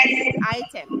the next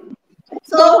item.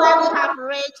 So where we have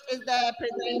reached is the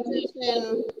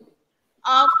presentation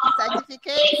of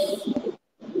certificates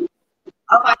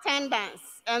of attendance.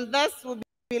 And this will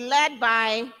be led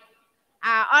by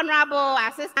our Honorable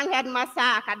Assistant Headmaster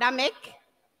Academic,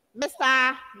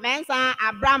 Mr. Mensa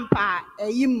Abrampa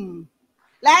Eyim.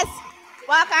 Let's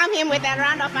welcome him with a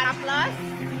round of applause.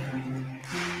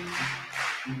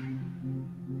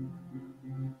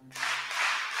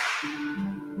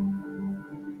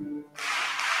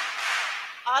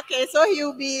 Okay, so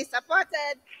he'll be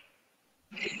supported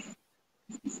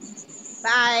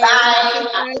by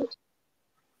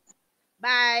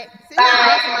by Senior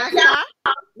House Master,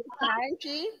 Mr.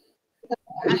 Henry,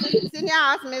 Senior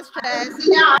House Mistress,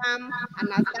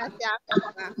 Anastasia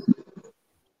Papa.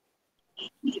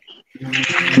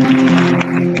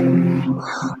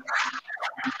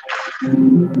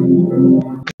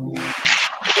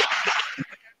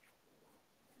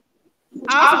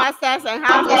 House Masters and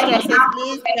House Mistresses,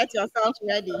 please get yourselves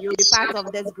ready. You'll be part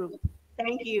of this group.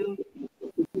 Thank you.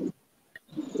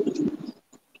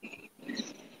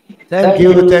 Thank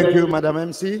you, Madam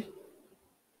MC.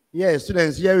 Yes,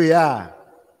 students, here we are.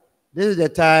 This is the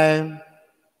time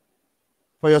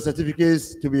for your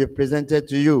certificates to be presented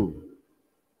to you.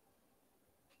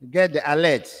 You get the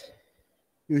alert.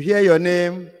 You hear your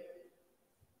name,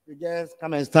 you just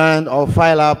come and stand or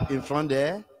file up in front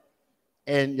there,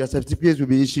 and your certificates will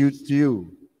be issued to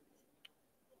you.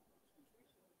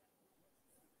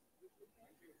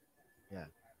 Yeah.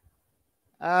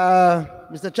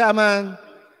 Mr. Chairman,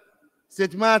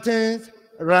 St. Martin's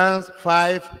runs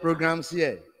 5 programs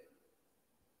here.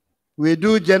 We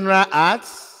do general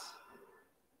arts,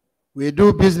 we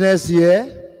do business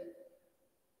here,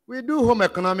 we do home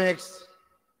economics,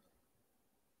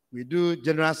 we do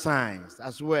general science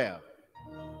as well.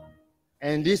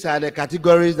 And these are the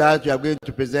categories that we are going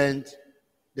to present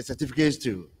the certificates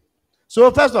to. So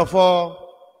first of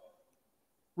all,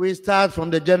 we start from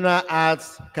the general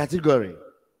arts category.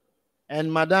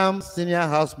 And Madam Senior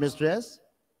House Mistress,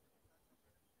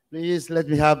 please let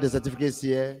me have the certificates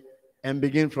here and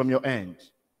begin from your end.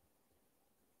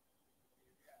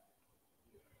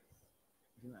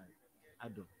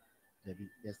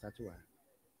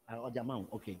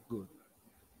 Okay, good.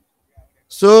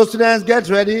 So students, get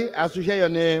ready. As you hear your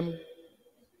name,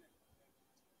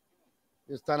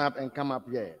 you stand up and come up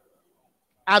here.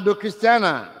 Ado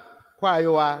Christiana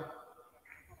Kwayowa.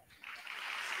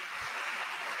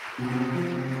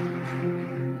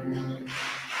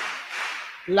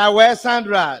 Lawe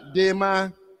Sandra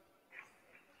Dema.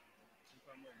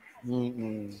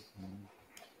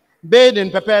 Baden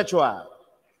Perpetua.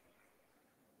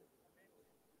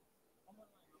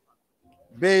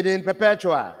 Baden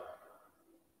Perpetua.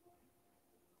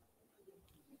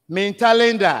 Minta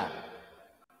Linda.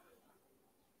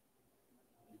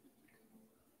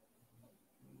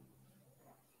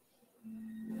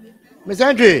 Miss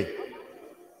Andre,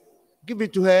 give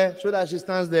it to her so that she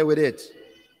stands there with it.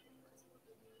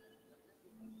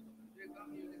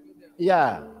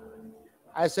 Yeah.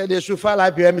 I said they should file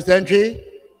up here, Mr. Entry.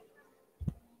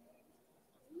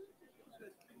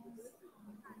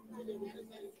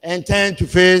 And turn to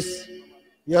face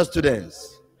your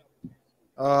students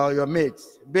or your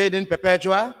mates. Baden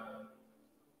Perpetua.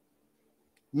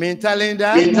 Minta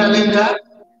Linda.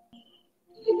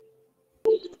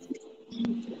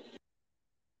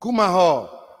 Kumaho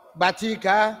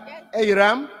Batika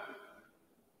Eiram.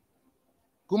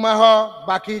 Kumaho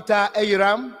Bakita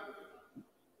Eiram.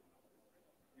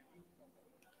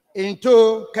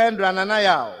 Into Kendra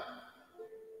Nanayao.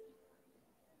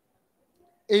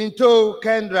 Into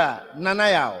Kendra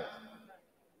Nanayao.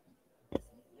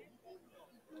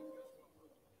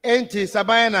 Enti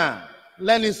Sabina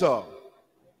Leniso.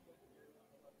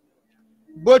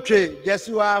 Botre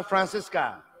Jesua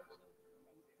Francisca.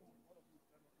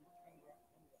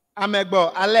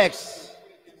 Amegbo Alex.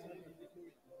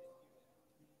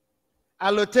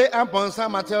 Alote Amponsa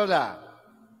Matilda.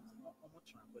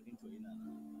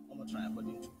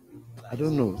 I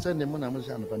don't know. Send them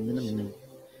on.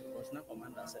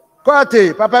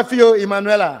 Kote, Papa Fio,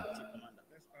 Emanuela.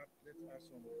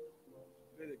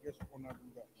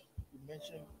 You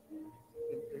mentioned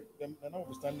Nana will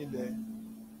be standing there.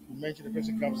 You mentioned the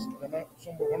person comes. Nana,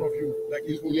 one of you, like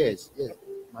yes.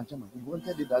 Manchama, we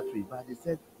wanted it that way, but they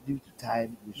said due to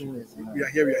time we should. We are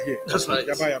here. That's right.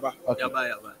 Yaba. Okay.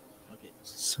 Yaba. Okay.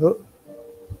 So.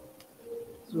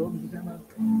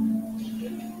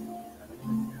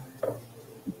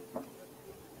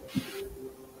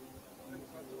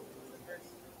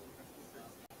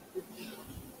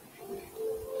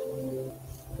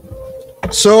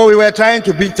 So we were trying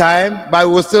to beat time, but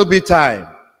we will still beat time.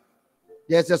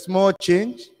 There's a small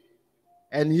change.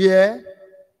 And here,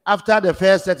 after the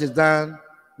first set is done,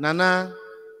 Nana,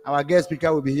 our guest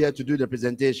speaker, will be here to do the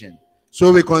presentation.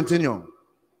 So we continue.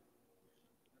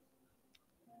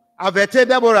 Avete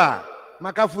Deborah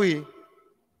Makafui,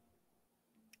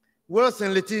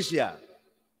 Wilson Letitia,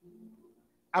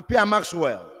 Apia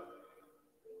Maxwell,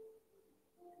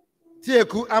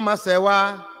 Tieku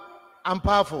Amasewa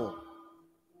Ampafo,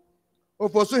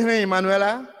 Oposuhine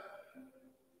Emanuela,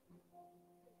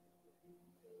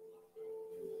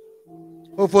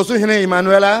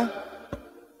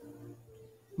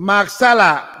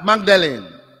 Marsala Magdalene,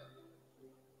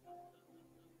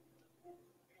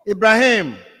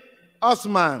 Ibrahim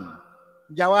Osman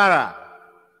Jawara.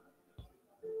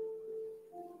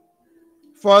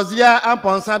 Fozia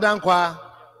Amponsa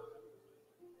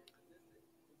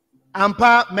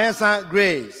Ampa Mesa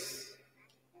Grace.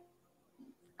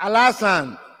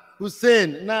 Alasan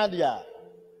Hussein Nadia.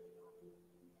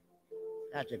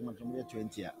 I check my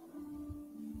 20.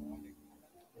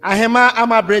 Ahema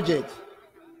Ama Bridget.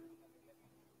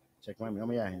 Check my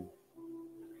memory.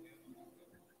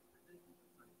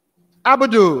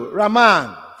 Abudu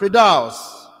Rahman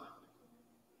Fridaus.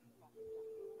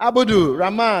 Abudu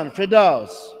Rahman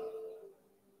Fridaus.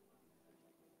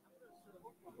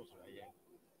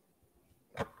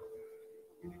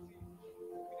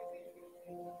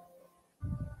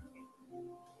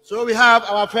 So we have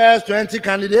our first 20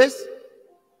 candidates.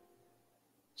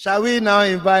 Shall we now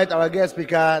invite our guest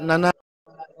speaker, Nana?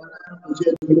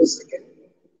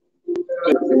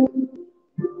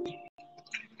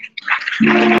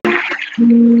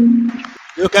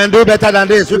 You can do better than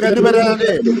this. You can do better than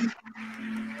this.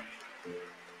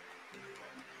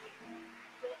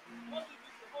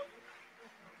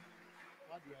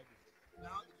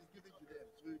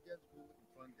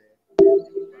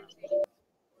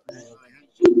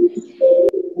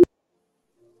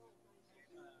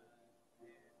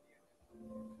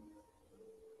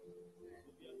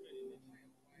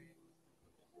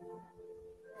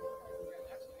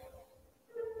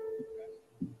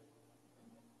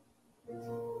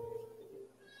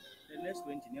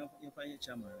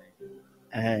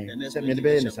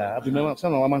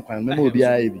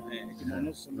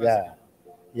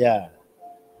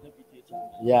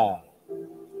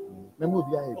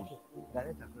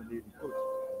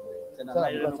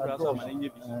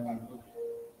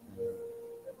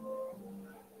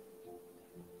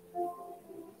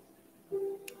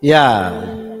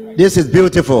 Yeah, this is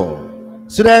beautiful.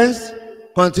 Students,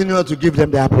 continue to give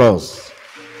them the applause.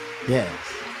 Yes,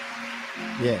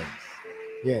 yes,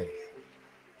 yes.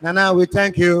 Nana, we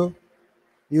thank you.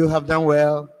 You have done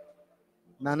well.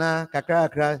 Nana,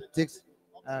 Kakra takes.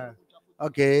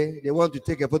 Okay, they want to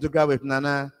take a photograph with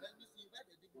Nana.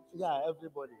 Yeah,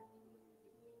 everybody.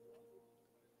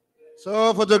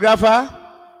 So, photographer,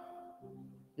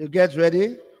 you get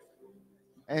ready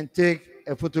and take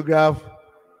a photograph.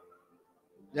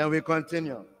 Then we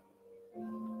continue.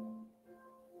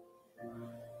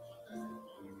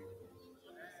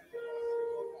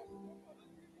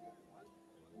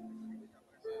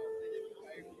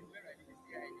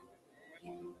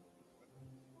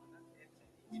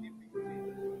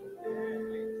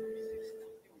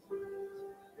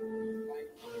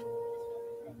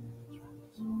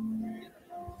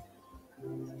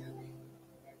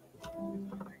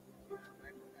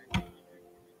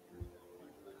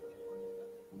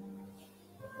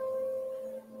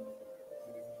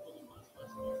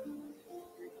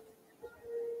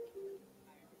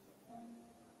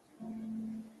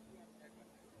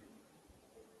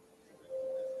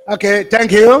 Okay,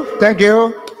 thank you. Thank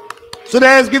you.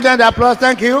 Students, give them the applause.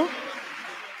 Thank you.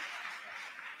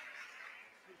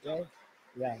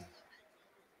 Yeah.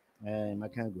 I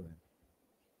can't go.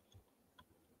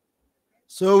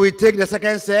 So we take the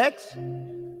second set.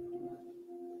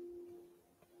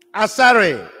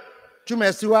 Asare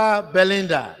Chumesiwa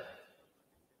Belinda.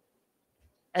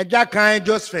 Ejakan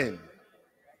Josephine.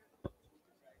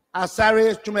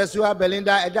 Asare Chumesiwa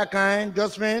Belinda. Ejakan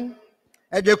Josephine.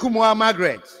 Ejekumwa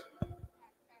Margaret.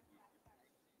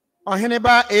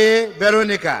 Oheneba A.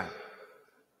 Veronica.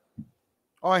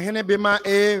 Ohenebima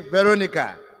A.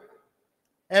 Veronica.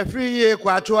 Efriye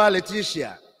Kwachua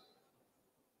Leticia.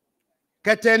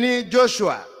 Keteni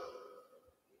Joshua.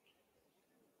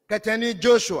 Keteni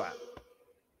Joshua.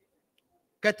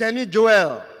 Keteni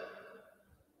Joel.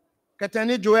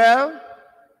 Keteni Joel.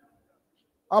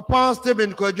 Upon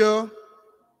Stephen Kojo.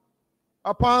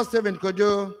 Upon Stephen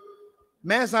Kojo.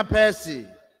 Mensa Percy.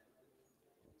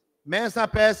 Mensa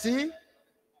Percy.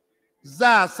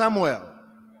 Za Samuel.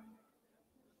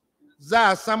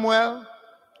 Za Samuel.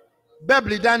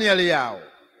 Bebli Daniel Yao.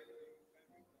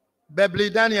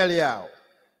 Bebli Daniel Yao.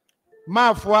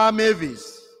 Mafwa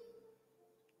Mavis.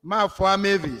 Mafwa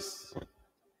Mavis.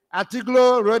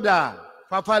 Atiglo Roda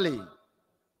Fafali.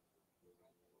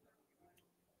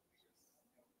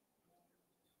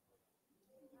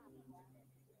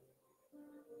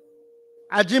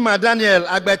 Ajima Daniel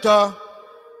Agbeto.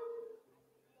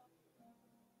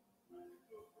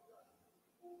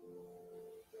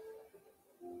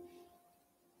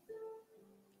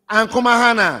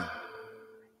 Ankumahana.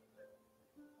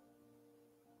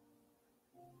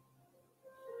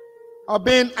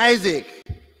 Obin Isaac.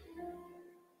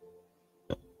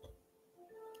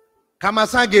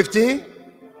 Kamasa Gifty.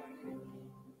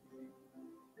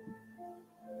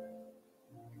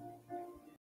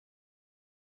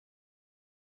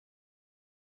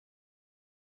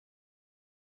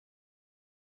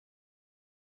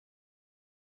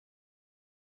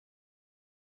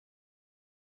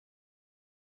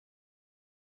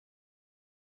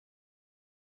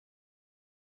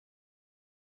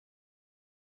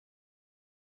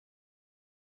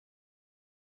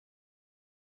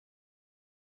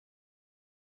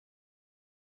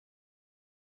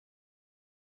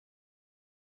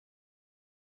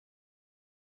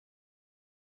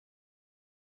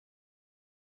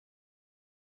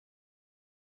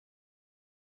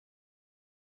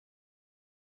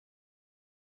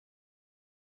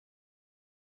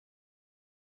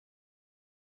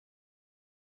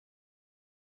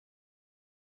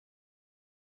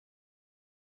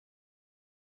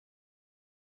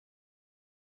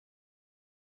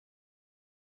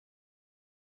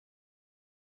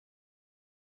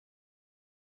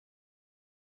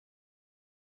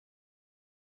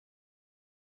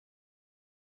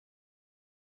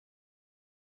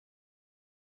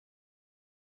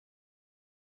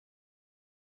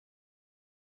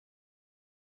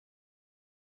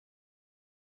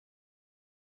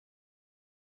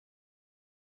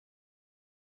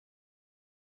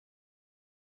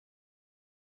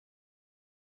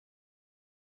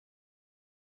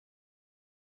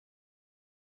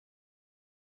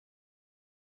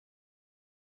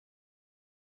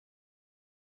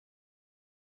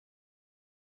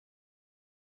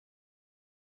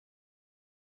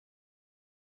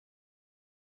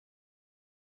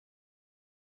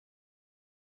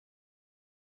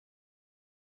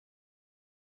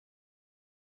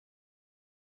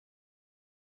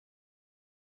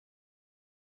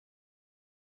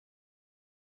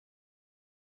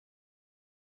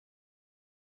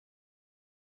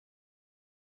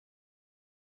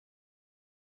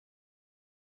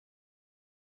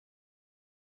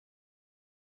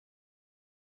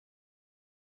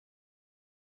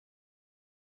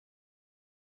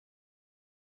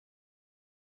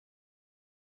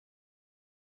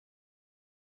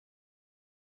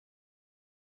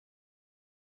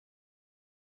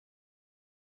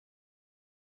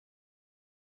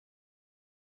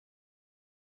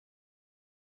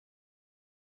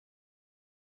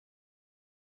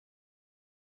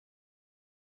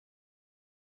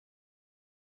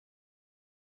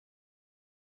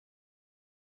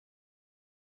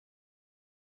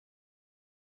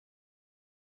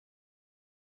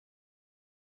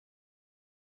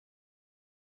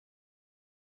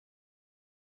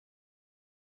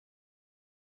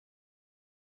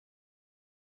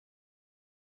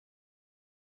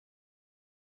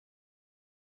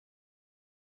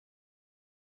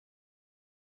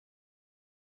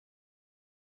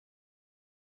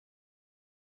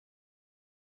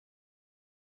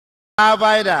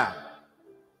 Vida,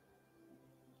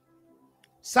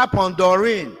 Sapon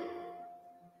Doreen,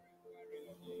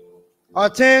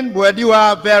 Otin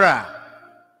Buediwa Vera,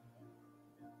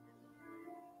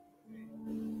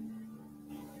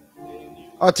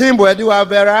 Otin Buediwa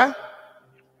Vera,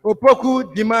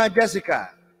 Opoku Dima Jessica,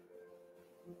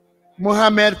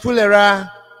 Muhammad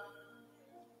Fulera,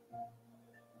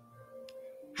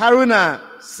 Haruna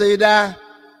Seida,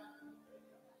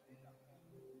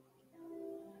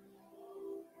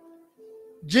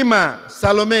 Jima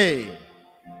Salome,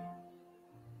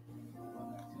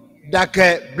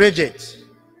 Dake Bridget.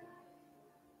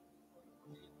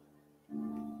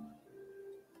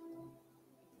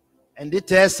 And the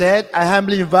test said, I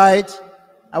humbly invite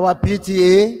our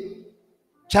PTA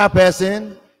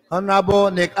chairperson,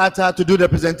 Honorable Nick Atta, to do the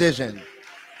presentation.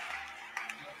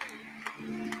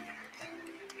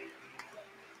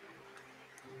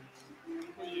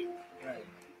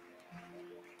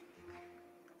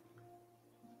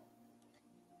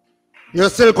 You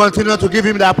still continue to give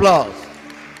him the applause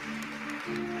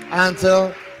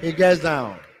until he gets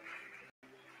down.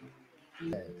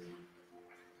 Yes.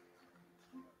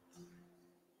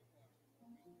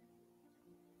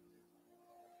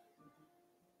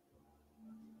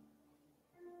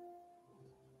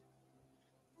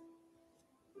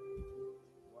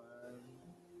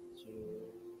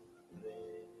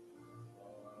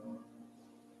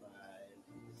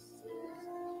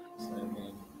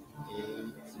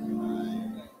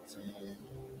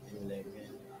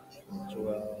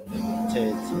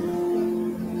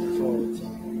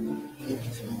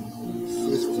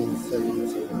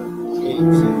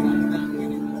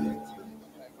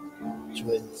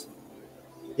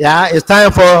 Yeah, it's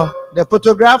time for the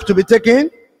photograph to be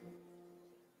taken.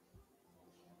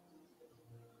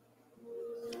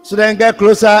 So then get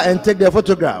closer and take the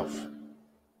photograph.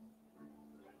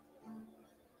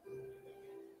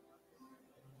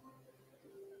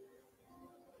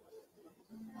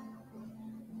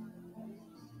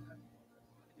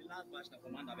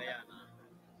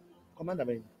 Commander,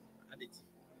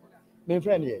 my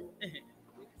friend here.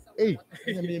 Hey,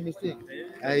 I made a mistake.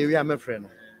 We are my friend.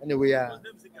 Anyway, we are.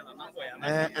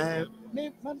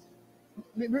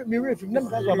 Me refi nem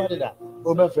ka so about that.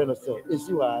 O my friend still. Is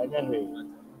you are anyway.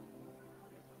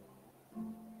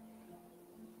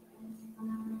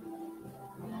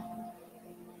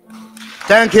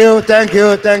 Thank you, thank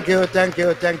you, thank you, thank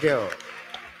you, thank you.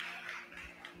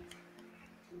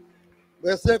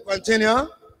 We'll still continue.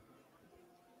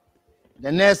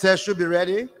 The next set should be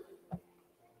ready.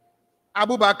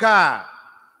 Abubakar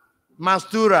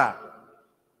Mastura,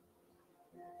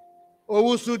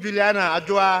 Owusu Juliana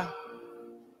Adwa,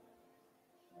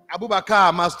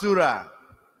 Abubakar Mastura,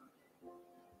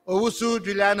 Owusu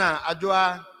Juliana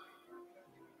Adwa,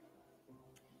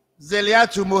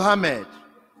 Zeliatu Muhammad,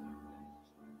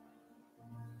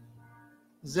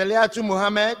 Zeliatu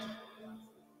Muhammad,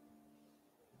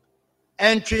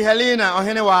 Entry Helena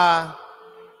Ohenewa,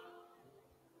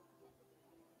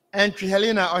 Entry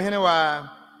Helena Ohenewa,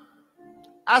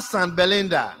 Asan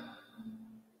Belinda,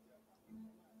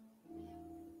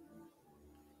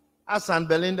 Asan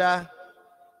Belinda,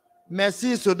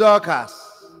 Mercy Sudokas,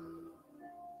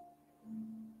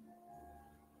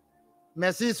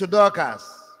 Mercy Sudokas,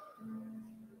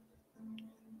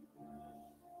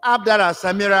 Abdallah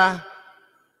Samira,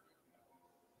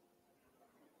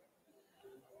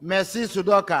 Mercy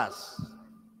Sudokas,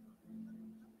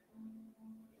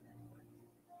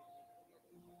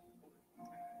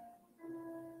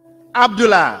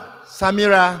 Abdullah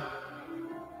Samira,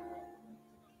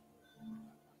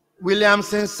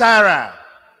 Williamson Sarah,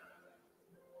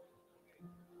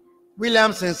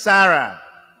 Williamson Sarah,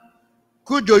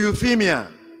 Kujo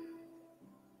Euphemia,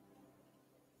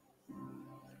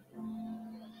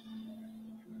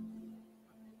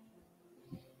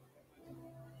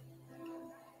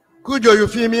 Kujo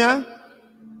Euphemia,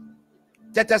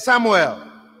 Tete Samuel,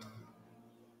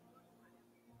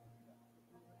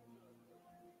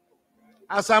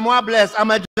 Asamoah Bless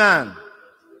Amajan,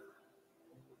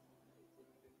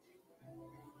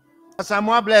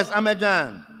 Asamoah Bless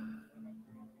Amajan,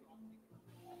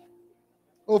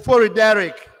 Ofori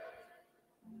Derek,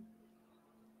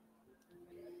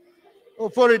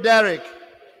 Ofori Derek,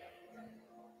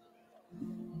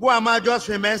 Buama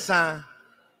Josephine Mensah,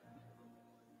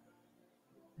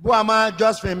 Buama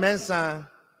Josephine Mensah,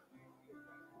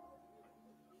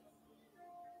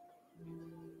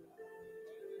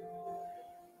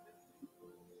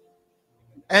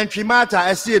 Entrimata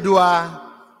Esiedua,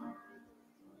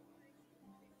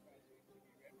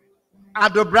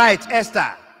 Adobright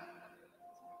Esther,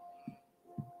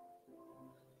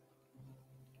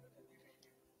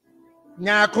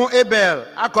 Nyako Abel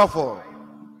Akofo.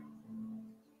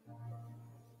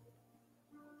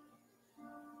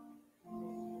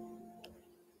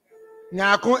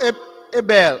 Nyako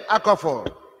Abel Akofo.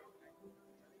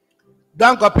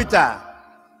 Donko Peter.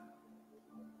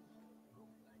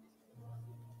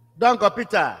 Donko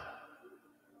Peter.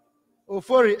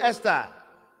 Ofori Esther.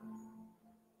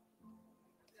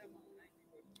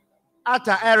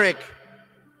 Ata Eric.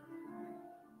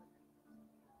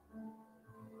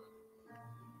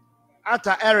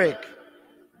 Ata Eric.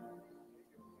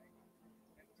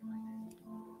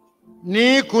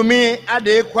 Ni Kumi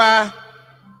Adekwa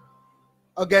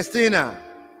Augustina.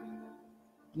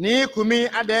 Ni Kumi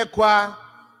Adekwa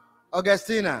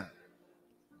Augustina.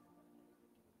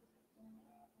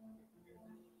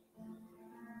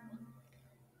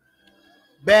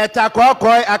 Beta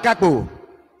Kokoi Akaku.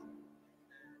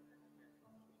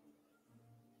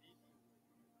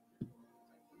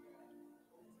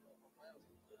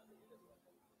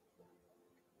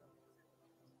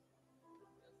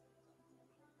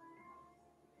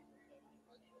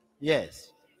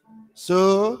 Yes.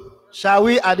 So, shall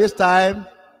we at this time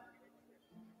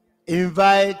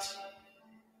invite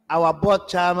our board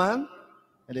chairman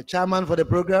and the chairman for the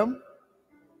program,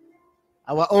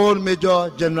 our own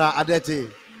Major General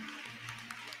Adeti.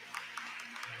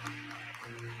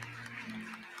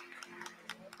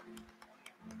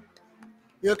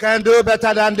 You can do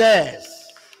better than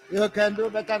this. You can do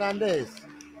better than this.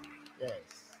 Yes.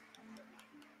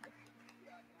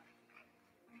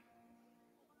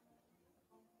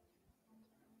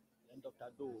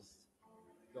 Dr. Do,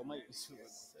 your mic is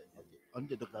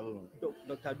Okay.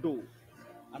 Dr. Do,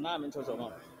 and I'm in charge of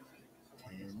one.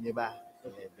 10, 11,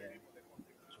 12,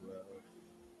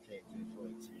 13,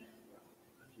 14,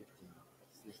 15,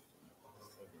 16,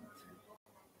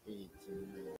 17, 18,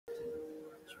 19,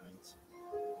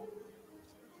 20.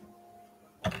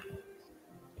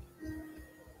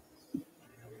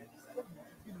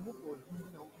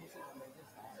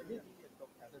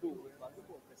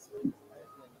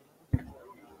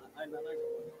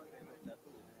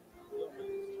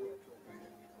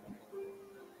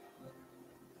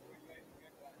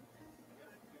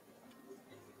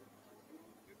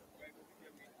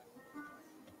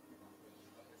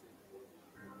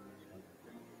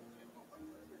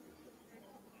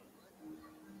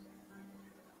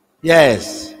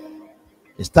 Yes,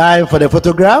 it's time for the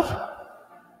photograph.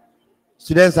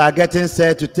 Students are getting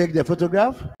set to take the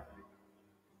photograph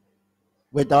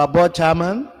with our board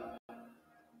chairman.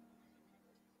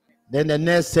 Then the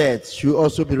next set should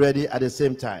also be ready at the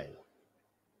same time.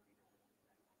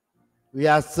 We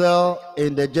are still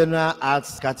in the general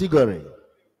arts category.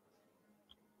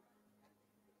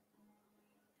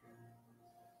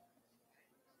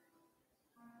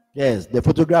 Yes, the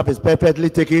photograph is perfectly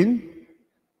taken.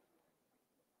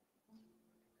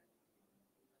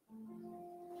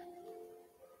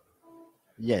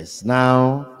 Yes,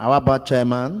 now our board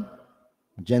chairman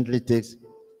gently takes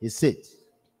his seat.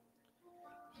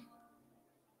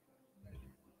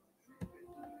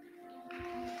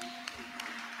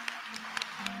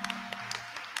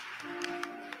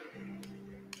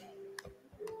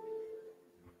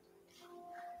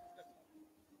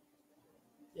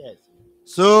 Yes.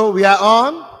 So we are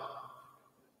on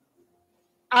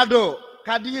Ado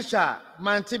Kadisha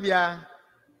Mantibia.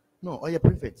 No, oh, you're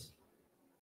prefect.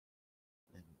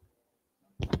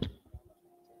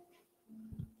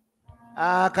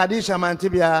 Kadisha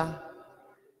Mantibia,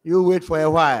 you wait for a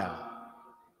while.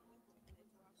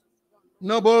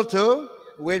 Noble too,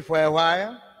 wait for a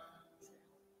while.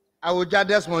 Adoagyiri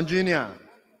Desmond Jr.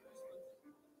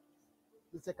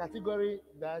 It's a category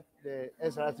that the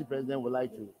SRC president would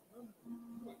like to.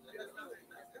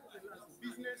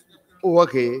 Oh,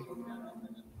 okay.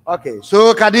 Okay,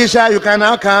 so Kadisha, you can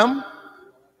now come.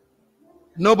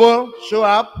 Noble, show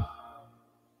up.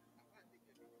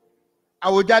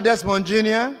 Adoagyiri Desmond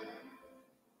Jr.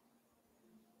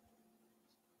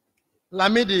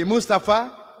 Lamidi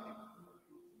Mustafa.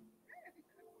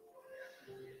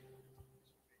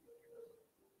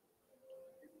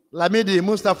 Lamidi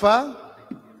Mustafa.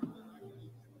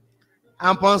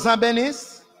 Amponsa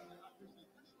Benis.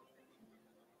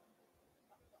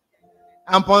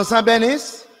 Amponsa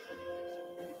Benis.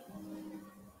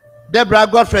 Deborah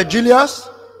Godfrey Julius.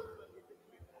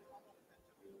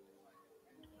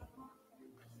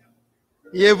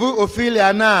 Yevu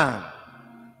Ophiliana.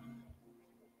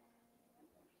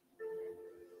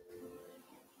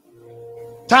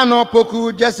 Tano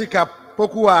Poku Jessica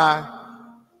Pokua.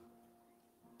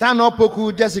 Tano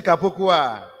Poku Jessica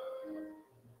Pokua.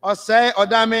 Osei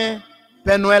Odame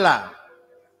Penuela.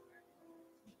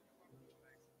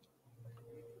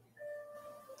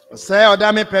 Say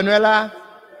Odame Penuela,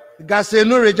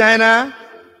 Gasenu Regina,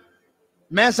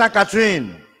 Mensa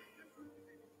Catherine.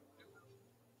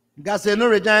 Gasenu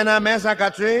Regina, Mensa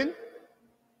Catherine,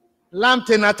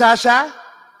 Lamte Natasha,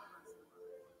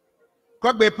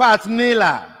 Kokbe Pat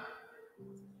Nila.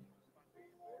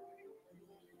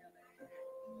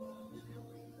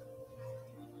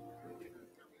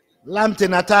 Lamte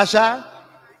Natasha,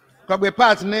 Kokbe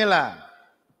Pat Nila.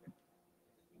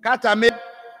 Katame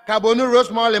Kabonu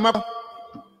Rosemont Lema.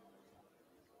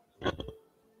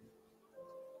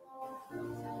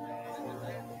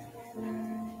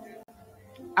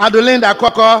 Adolinda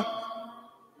Koko,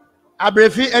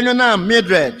 Abrefi Enyonam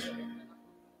Mildred.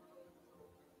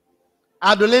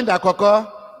 Adolinda Koko,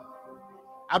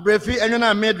 Abrefi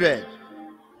Enyonam Mildred.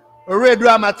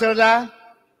 Oredua Matilda,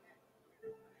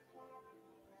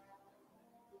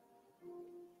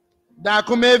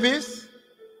 Daku Mavis,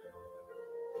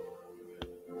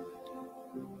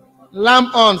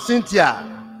 Lamb on Cynthia.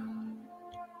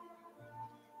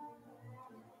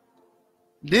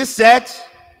 This set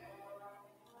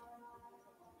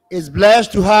is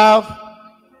blessed to have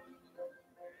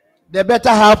the better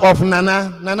half of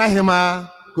Nana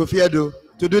Hima Kofiedo,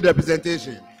 to do the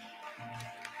presentation.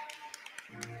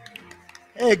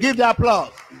 Hey, give the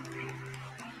applause.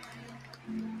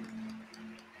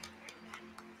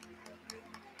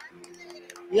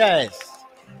 Yes.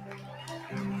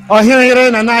 Oh,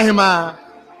 here Nana Hima.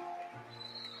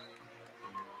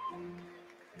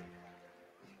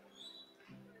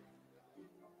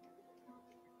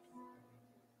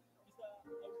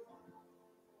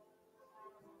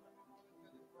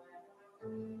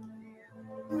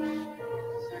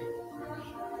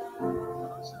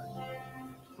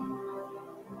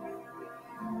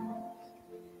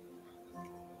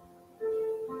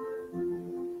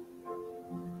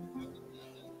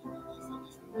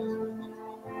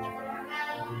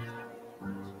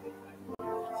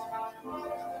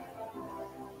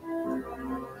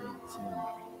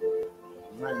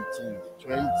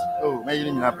 Oh,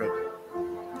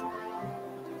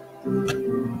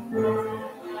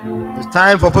 it's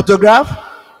time for photograph.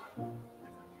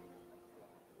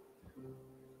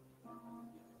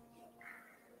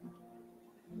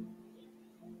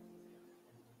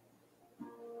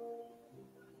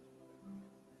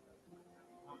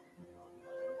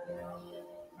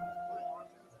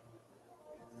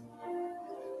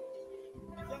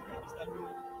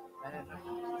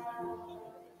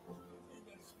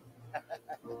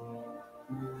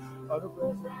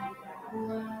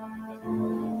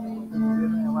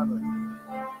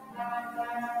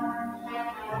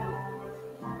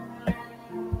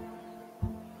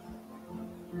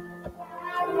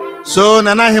 So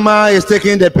Nana Hima is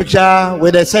taking the picture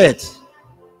with the set.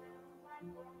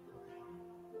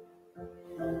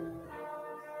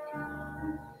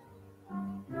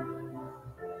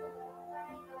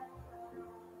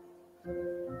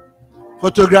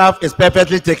 Photograph is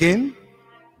perfectly taken.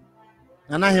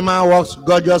 Nana Hima walks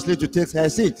gorgeously to take her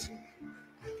seat.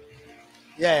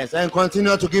 Yes, and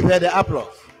continue to give her the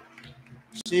applause.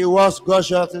 She walks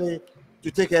gorgeously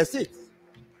to take her seat.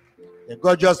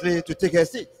 Gorgeously to take her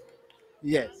seat.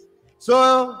 Yes.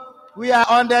 So we are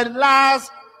on the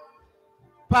last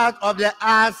part of the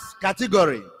arts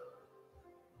category.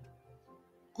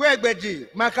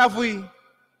 Kwegbeji Makafui,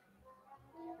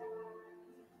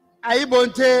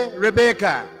 Aibonte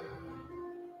Rebecca,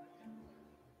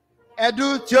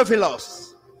 Edu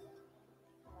Theophilus,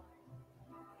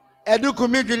 Edu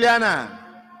Kumi Juliana,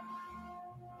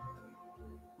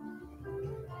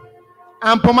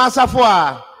 Ampoma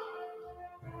Safwa,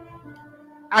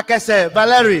 Akese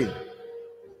Valerie,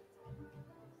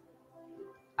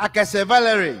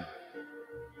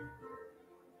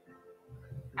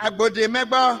 Agbode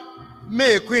Megba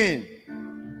May Queen,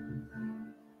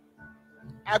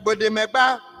 Agbode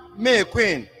Megba May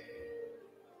Queen,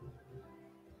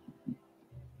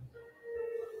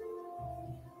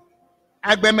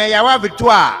 Agbemeyawa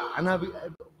Victoire, and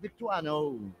Victoire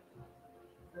no.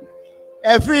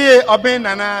 Every Obin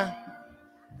Nana,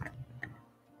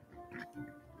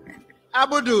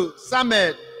 Abudu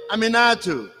Samed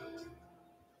Aminatu,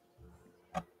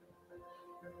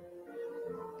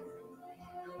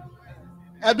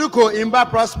 Eduko Imba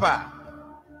Prosper,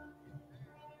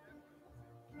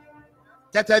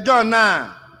 Tete John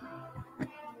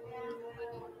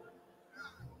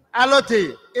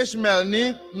Alote Ishmael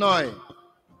Ni Noy,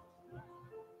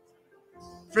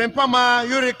 Frimpama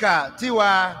Eureka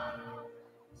Tiwa,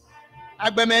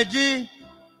 Agbemeji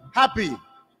Happy,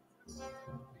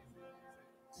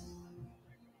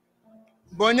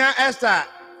 Bonya Esther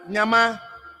Nyama,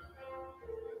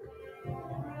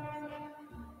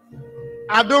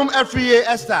 Adom Afriye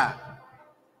Esther.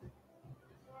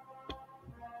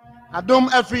 Adom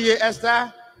Afriye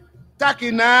Esther.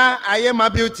 Takina Ayema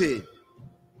Beauty.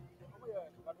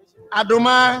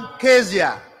 Adoma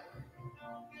Kezia.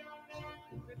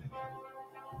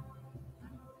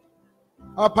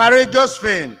 Opare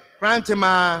Josephine.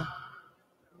 Prantima.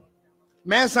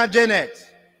 Mensa Janet.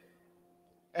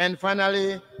 And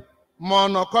finally,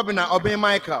 Mono Kobina Obe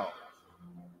Michael.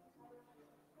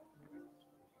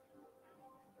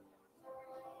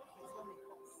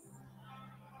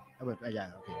 Yeah,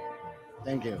 okay.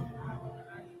 Thank you.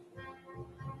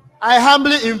 I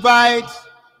humbly invite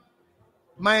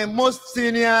my most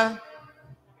senior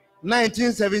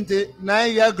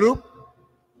 1979-year group,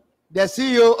 the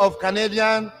CEO of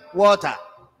Canadian Water,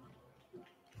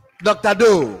 Dr.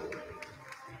 Doe,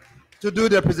 to do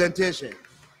the presentation.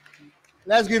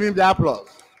 Let's give him the applause.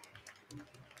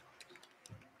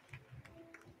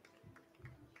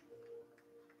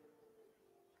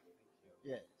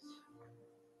 Yes.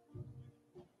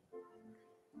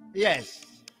 Yes.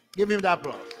 Give him the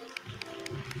applause.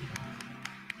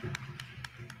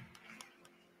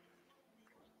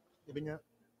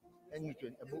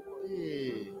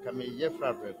 Come here,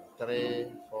 3,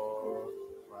 4,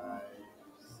 5,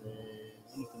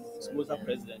 6, 7,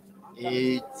 President.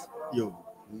 8,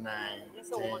 9,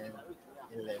 10,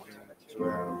 11,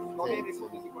 12, 13,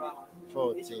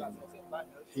 14,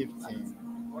 15,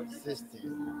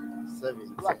 16,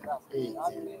 17, 18,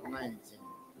 19,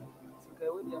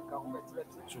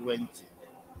 20.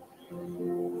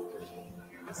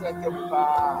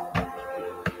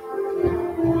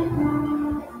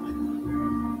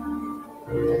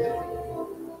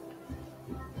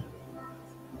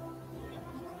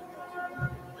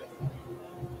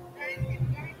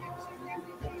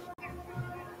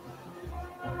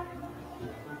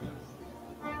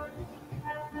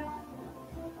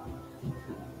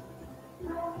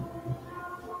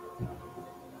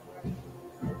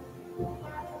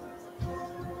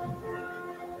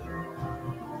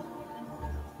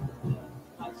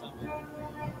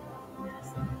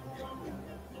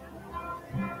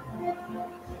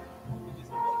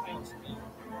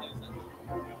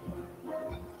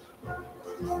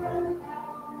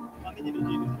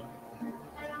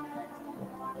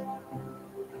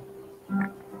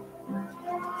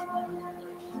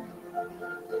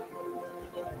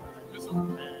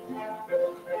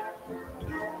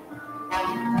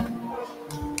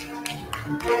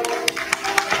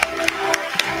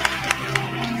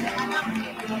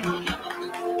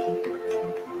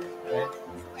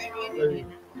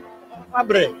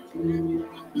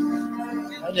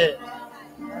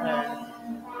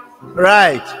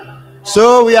 Right.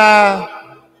 So we are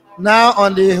now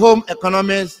on the home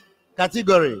economics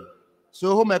category.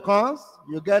 So home econs,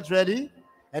 you get ready.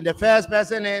 And the first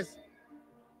person is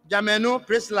Jamenu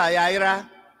Prisla Yaira,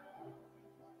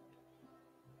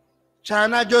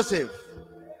 Chana Joseph,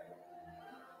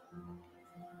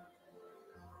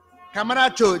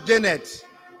 Kamaracho Janet,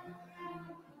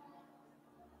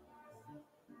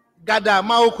 Gada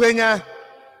Maukwenya,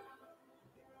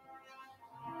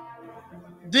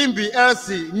 Dimbi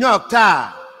Elsie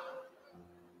Nyokta,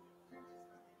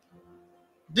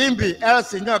 Dimbi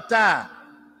Elsie Nyokta,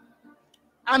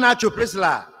 Anacho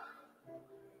Prisla,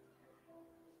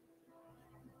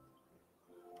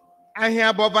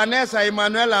 Ahia Bovanessa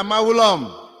Emanuela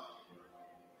Maulom,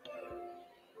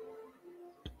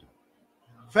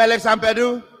 Felix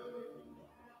Ampedu,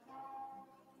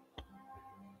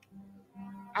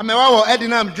 Amewawo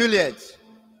Edinam Juliet,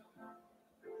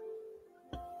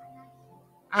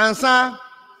 Ansa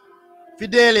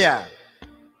Fidelia,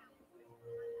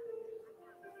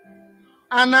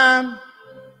 Anna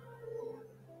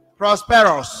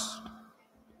Prosperos,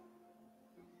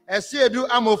 Esiedu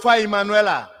Amofa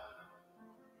Emanuela,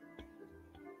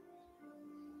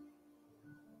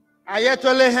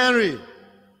 Ayetole Henry,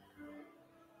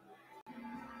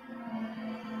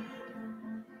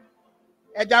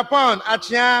 Ejapon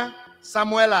Achia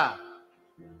Samuela,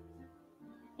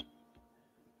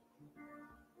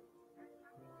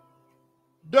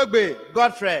 Dogbe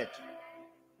Godfred,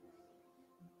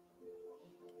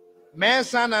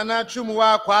 Mensa Nana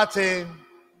Chumwa Kwate,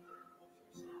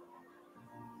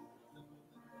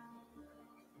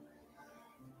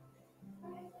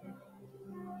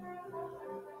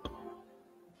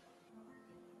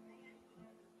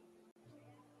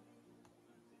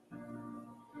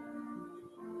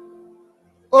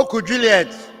 Oku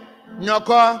Juliet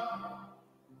Nyoko,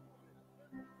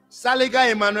 Saliga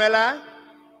Emanuela,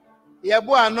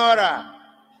 Yebu Anora,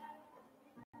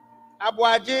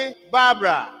 Abuaji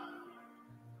Barbara,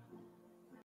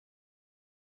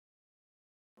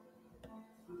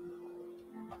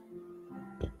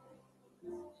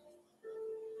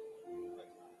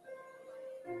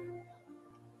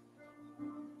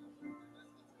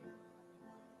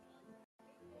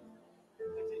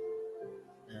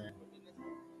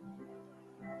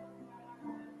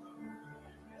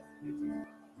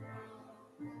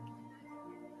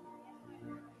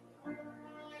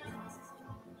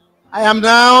 I am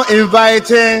now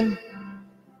inviting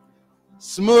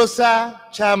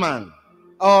SMOSA chairman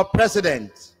or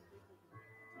president,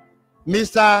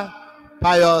 Mr.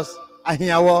 Pius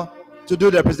Ahiawo, to do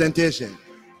the presentation.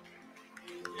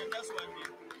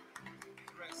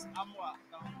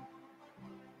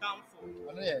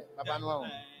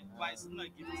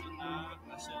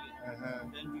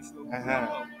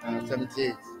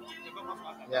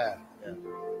 Yeah.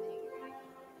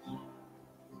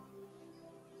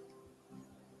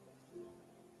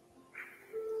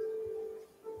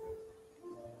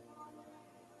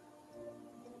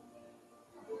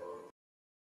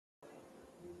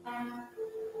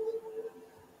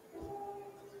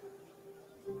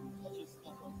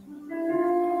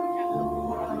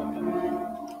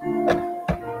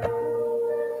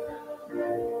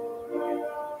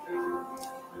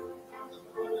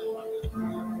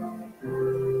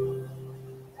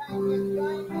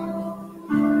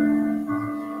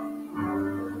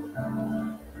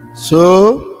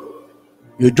 So,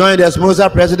 you join the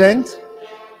SMOSA president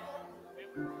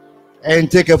and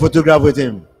take a photograph with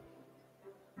him.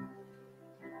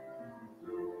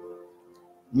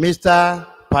 Mr.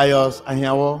 Pius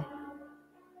Ahiawo.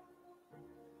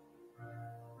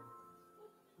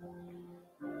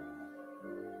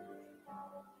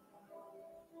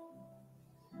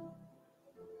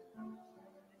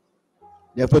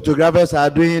 The photographers are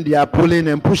doing their pulling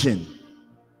and pushing.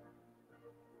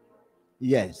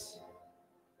 Yes.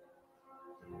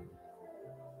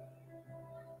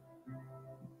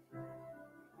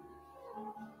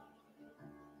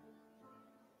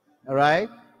 All right.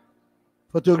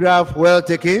 Photograph well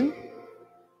taken.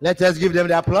 Let us give them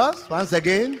the applause once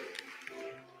again.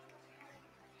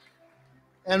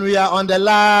 And we are on the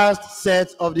last set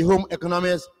of the home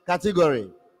economics category.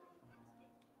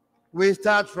 We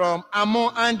start from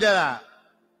Amon Angela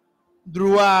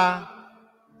Drua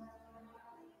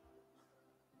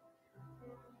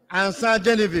Ansa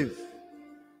Genevieve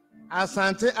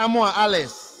Asante Amon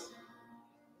Alice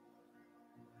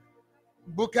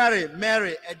Bukari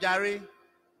Mary Ejari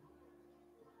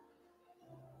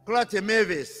Clotte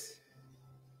Mavis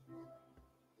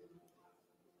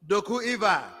Doku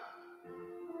Eva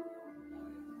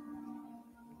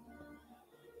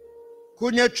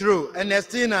Kunyetru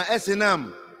Ernestina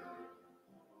Esinam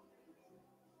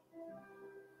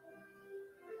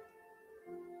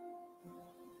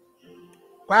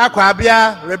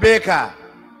Kwakwabia Rebecca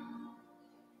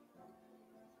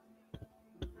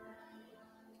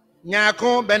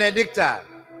Nyako Benedicta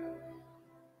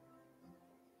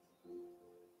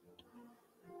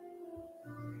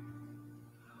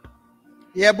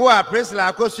Yeboa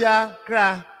Priscilla Akosia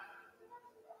Kra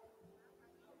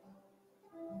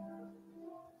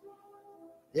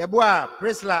Yeboa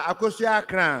Priscilla Akosia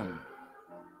Kran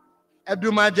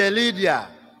Edumaje Lydia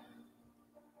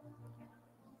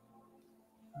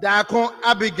Dakon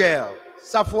Abigail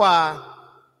Safwa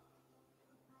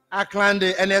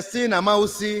Aklande Ernestina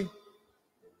Mausi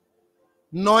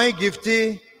Noi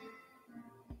Gifty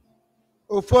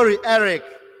Ofori Eric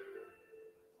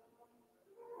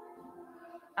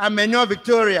Amenyo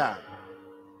Victoria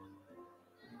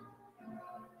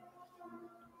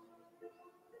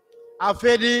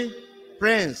Afedi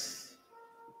Prince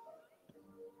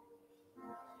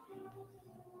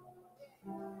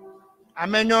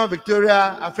Amenyo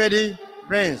Victoria Afedi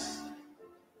Prince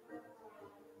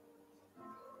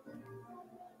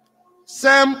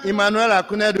Sam Emmanuel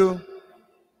Akunedu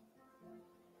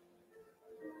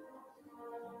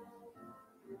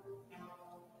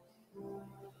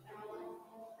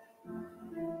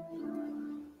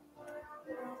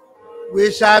We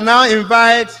shall now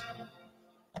invite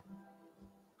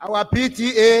our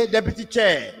PTA Deputy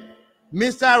Chair,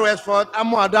 Mr. Resford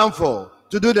Amo Adamfo,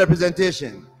 to do the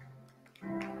presentation.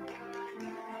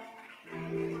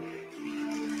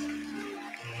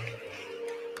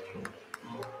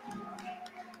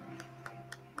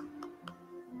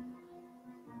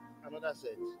 Another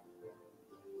set.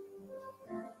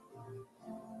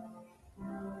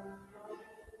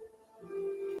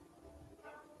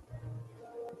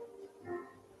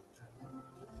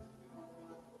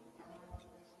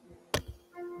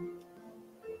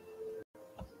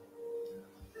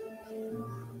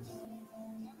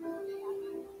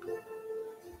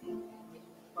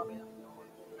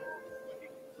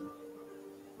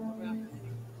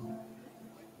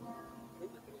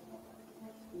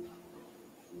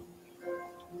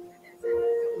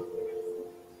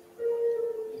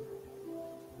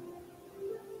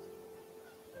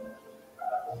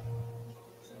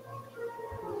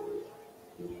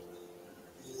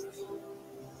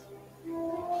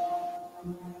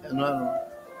 No.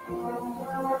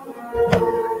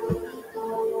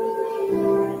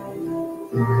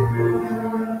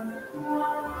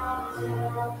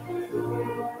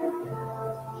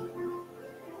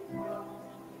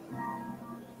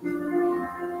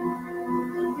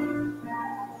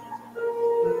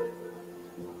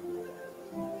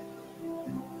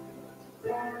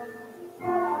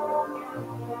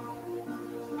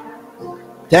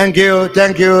 Thank you,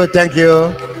 thank you, thank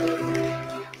you.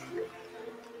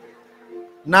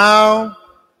 Now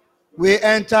we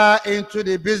enter into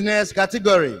the business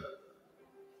category.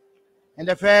 And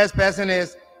the first person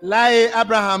is Lai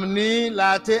Abraham Ni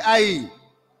Late Ai.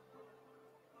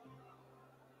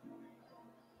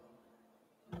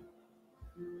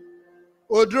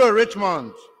 Odro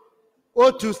Richmond.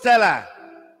 Otu Stella.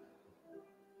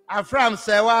 Afram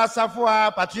Sewa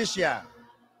Safua Patricia.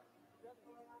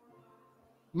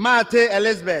 Mate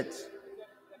Elizabeth.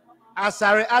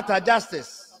 Asari Ata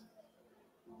Justice.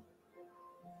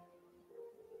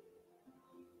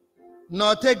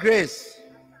 Norte Grace.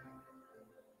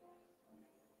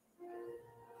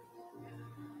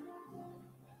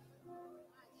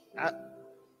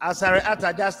 Asari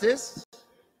Ata Justice.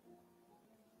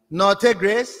 Norte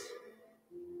Grace.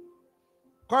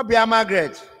 Kobia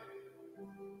Margaret.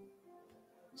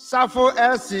 Safo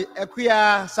Elsie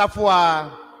Equia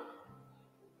Safua.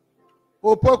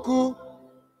 Opoku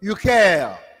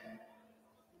Ukel.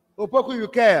 Opoku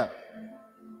Ukel.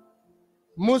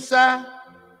 Musa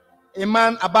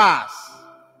Iman Abbas.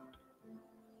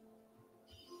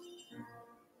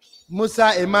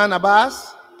 Musa Iman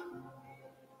Abbas.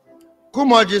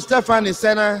 Kumoji Stephanie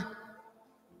Sena.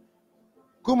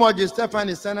 Kumoji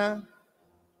Stephanie Sena.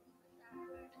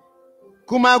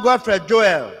 Kuma Godfred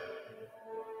Joel.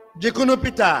 Jikunu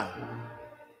Peter.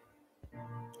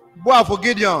 Boafo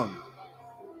Gideon.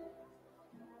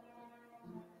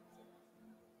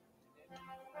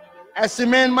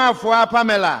 Esimen Mafua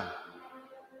Pamela.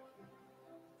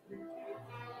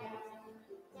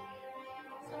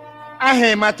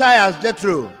 Ahe Matthias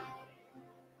Jethro.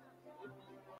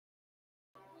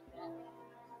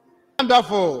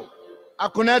 Wonderful.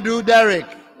 Akunedu Derek.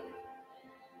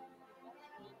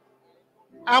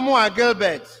 Amua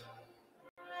Gilbert.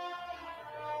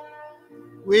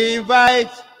 We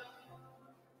invite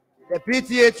the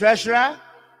PTA Treasurer,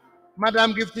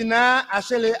 Madam Giftina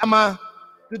Ashele Ama,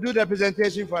 to do the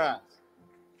presentation for us.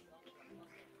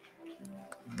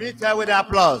 Meet her with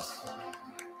applause.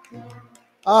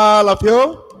 All of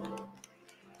you.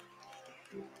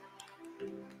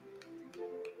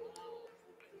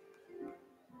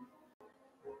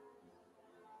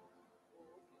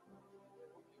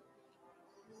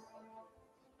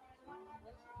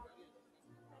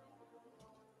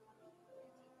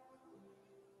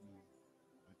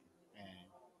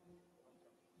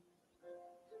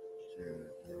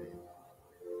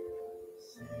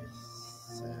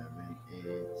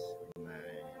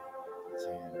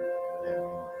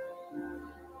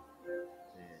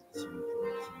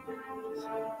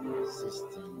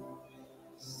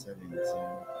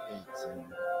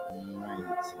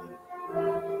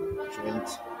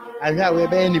 I have a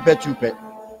very petty pet.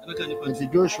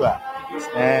 Joshua.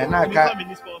 Naka.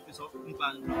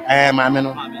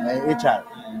 Mameno. HR.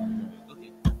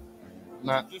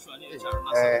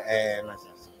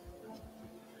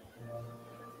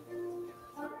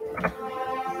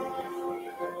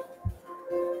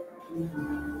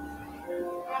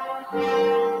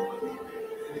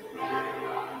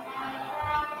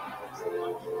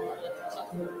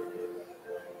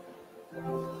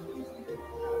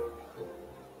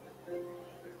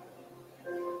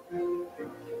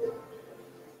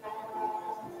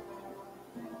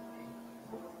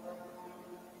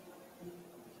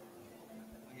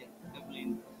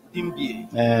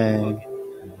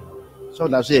 So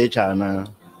that's HR now.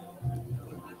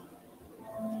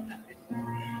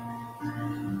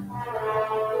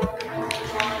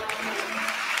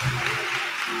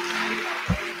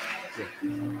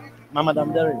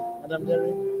 Madam Derry.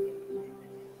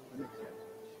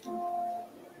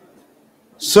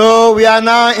 So we are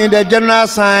now in the general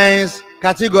science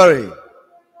category.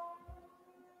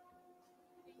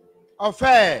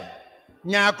 Ofe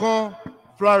Nyako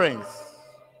Florence.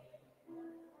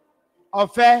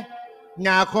 Ofe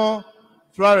Nyako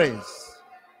Florence.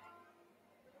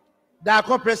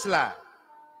 Dako Priscilla.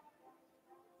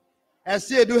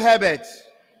 Esiedu Herbert.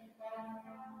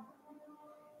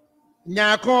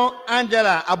 Nyako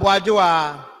Angela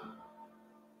Abuajiwa.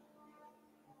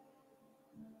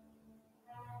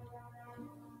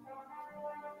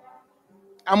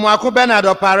 Amwaku Bernard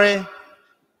Opare.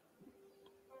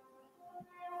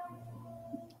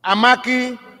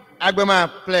 Amaki Agbema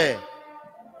Play.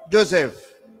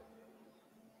 Joseph.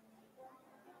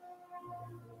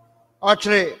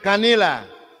 Ochre Kanila.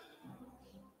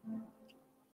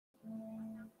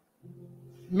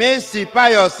 Macy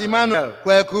Pius Emmanuel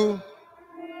Kweku.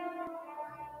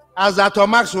 Azato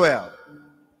Maxwell.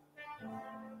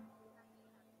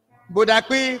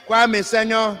 Budakwi Kwame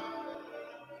Senyo.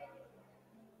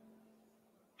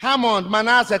 Hammond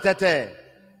Manasseh Tete.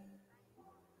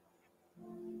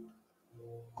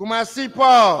 Kumasi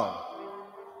Paul.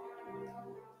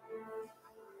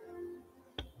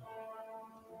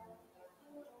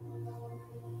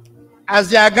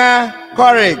 Aziaga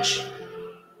Courage.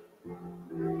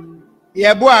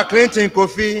 Yebua Clinton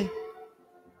Kofi.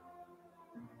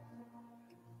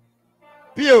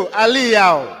 Pio Ali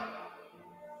Yao.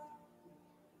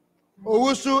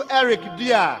 Owusu Eric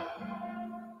Dia.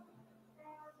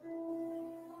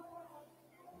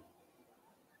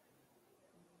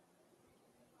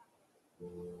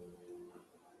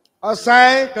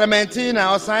 Osai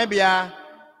Clementina Osai Bia.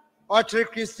 Ochre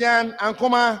Christian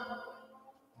Ankuma.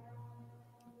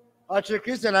 Ochre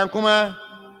Christian Ankuma.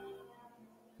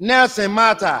 Nelson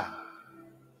Mata.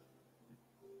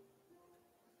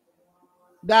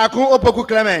 Daku Opoku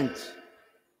Clement.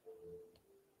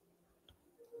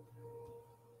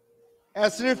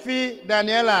 Esrifi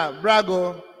Daniela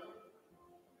Brago.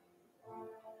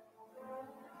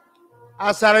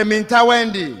 Asareminta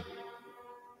Wendy.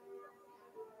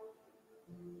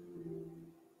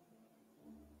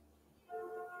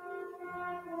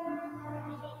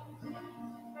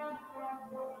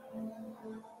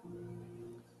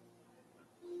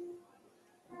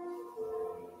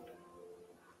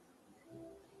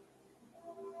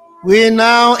 We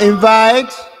now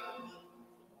invite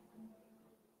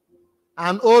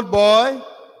an old boy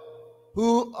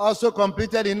who also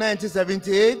completed in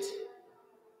 1978,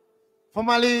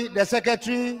 formerly the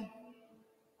secretary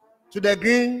to the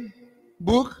Green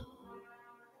Book,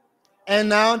 and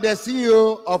now the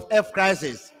CEO of F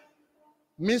Crisis,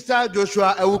 Mr.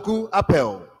 Joshua Ewuku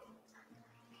Appel.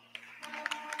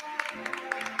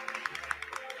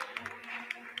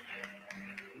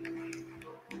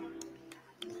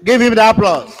 Give him the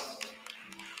applause.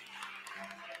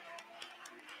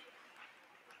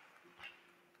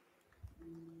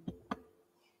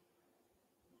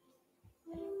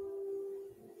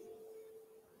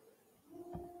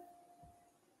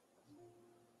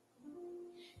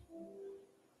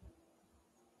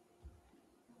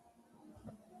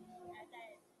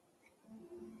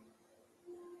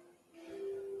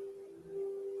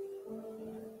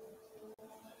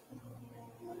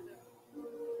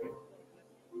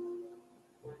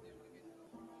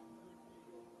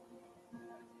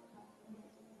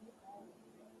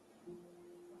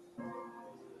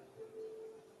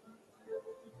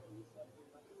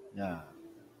 Yeah.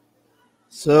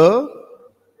 So,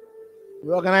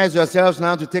 you organize yourselves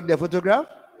now to take the photograph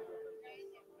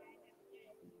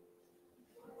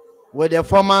with the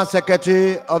former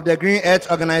secretary of the Green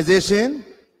Earth Organization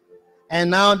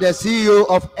and now the CEO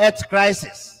of Earth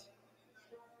Crisis,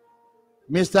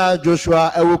 Mr.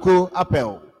 Joshua Ewuku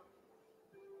Appel.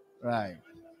 Right.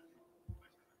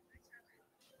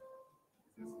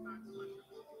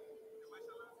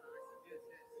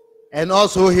 And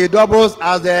also he doubles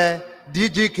as the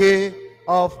DGK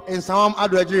of Nsawam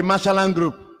Adoagyiri-Nsawam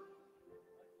Group.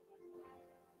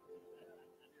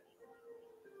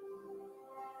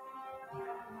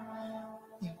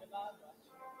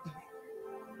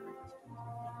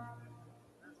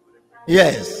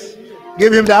 Yes.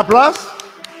 Give him the applause.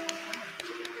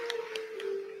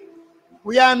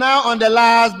 We are now on the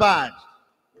last batch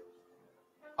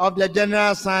of the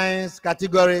general science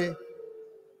category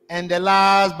and the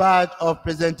last batch of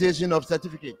presentation of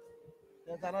certificate.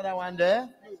 There's another one there.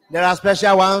 There are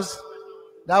special ones.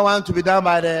 That one to be done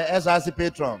by the SRC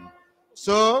patron.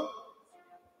 So,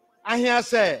 I hear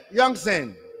say,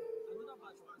 Youngson.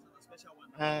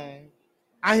 I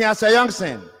hear say,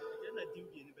 Youngson.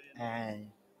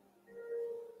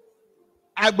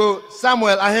 Agbo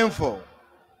Samuel Ahemfo.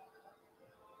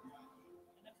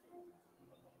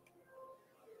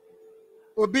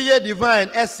 Obiye Divine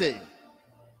Essay.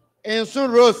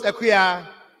 Ensun Rose Equia.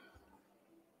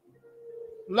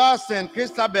 Lawson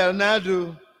Christabel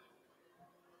Nadu.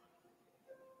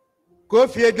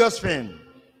 Kofi Josephine.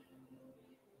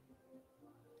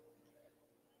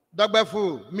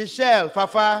 Dogbefu Michelle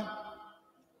Fafa.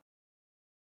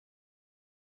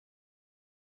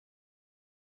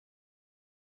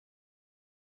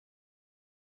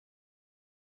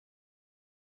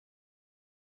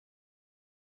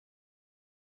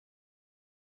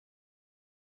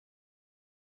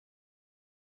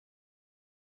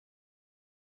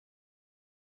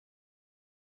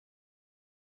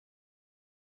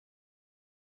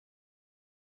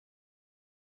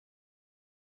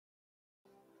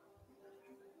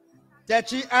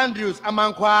 Techi Andrews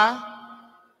Amankwa,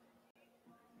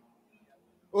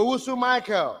 Owusu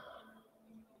Michael,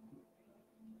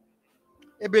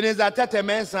 Ebenezer Tete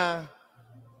Mensa,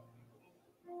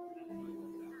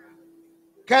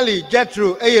 Kelly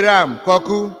Jethro Eiram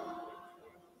Koku,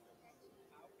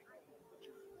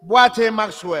 Boate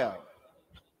Maxwell,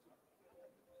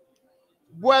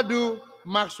 Boadu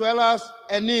Maxwellas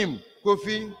Enim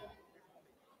Kofi,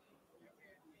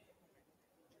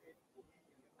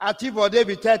 Ativo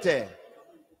David Tete,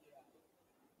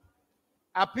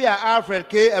 Apia Alfred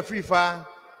K. Afrifa,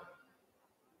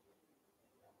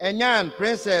 Enyan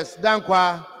Princess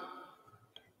Dankwa,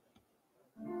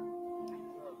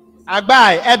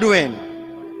 Agbai Edwin,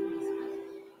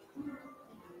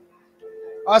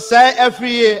 Osei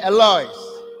Efriye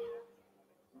Eloise,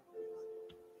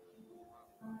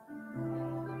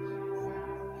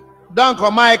 Danko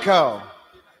Michael,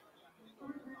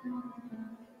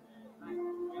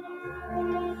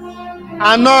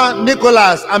 Ano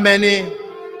Nicholas Ameni,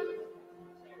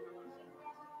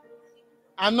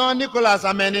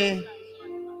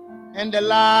 and the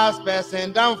last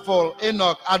person, Downfall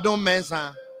Enoch Adon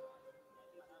Mensa.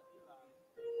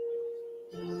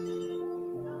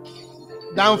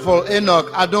 Downfall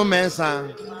Enoch Adon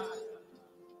Mensa.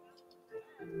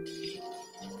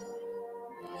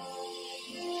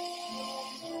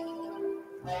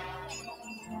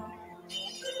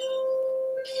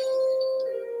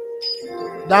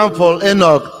 Downfall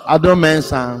Enoch Adon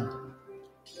Mensa.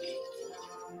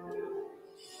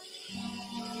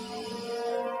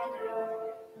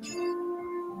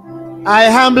 I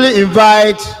humbly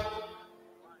invite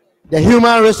the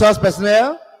human resource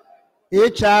personnel,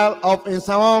 HR of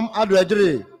Nsawam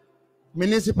Adoagyiri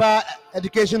Municipal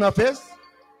Education Office,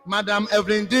 Madam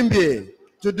Evelyn Dimbe,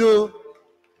 to do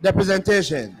the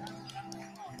presentation.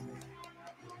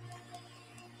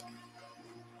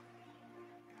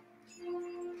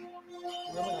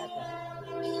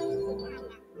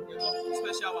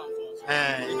 Special one for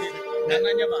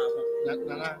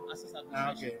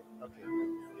Okay.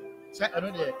 So, I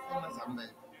know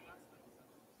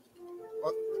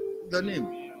the name.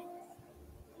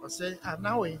 I say,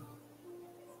 now we.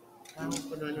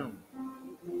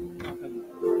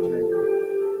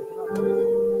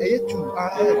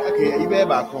 Okay, you better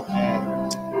back home.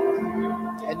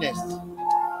 Ernest.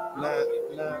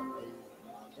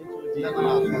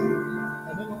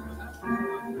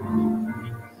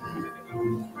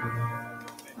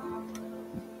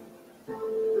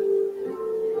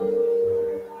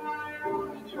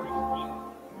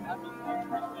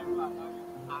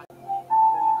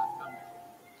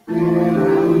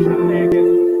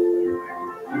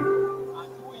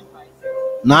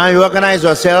 Now you organize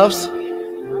yourselves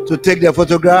to take the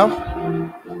photograph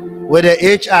with the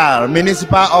HR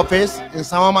Municipal Office in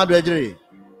Nsawam Adoagyiri,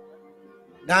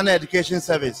 Ghana Education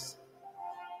Service.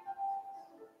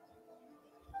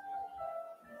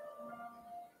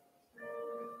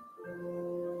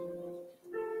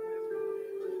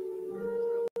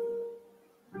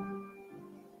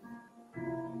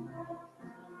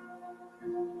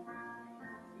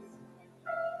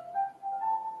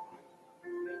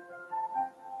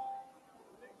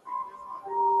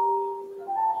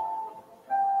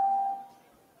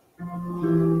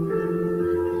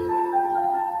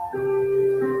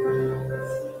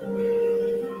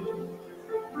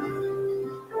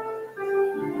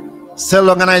 Still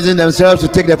organizing themselves to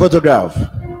take the photograph.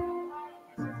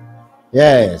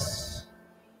 Yes.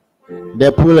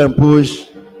 The pull and push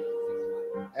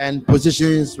and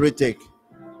positions retake.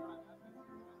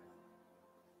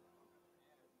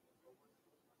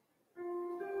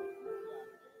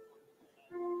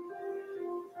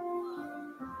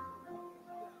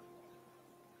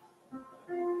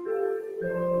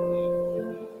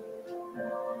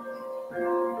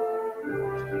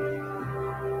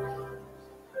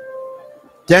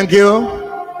 Thank you.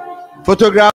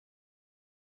 Photograph.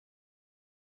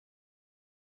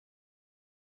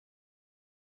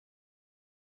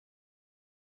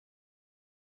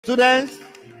 Students,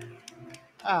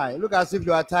 look as if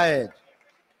you are tired.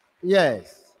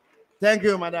 Yes. Thank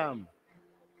you, madam.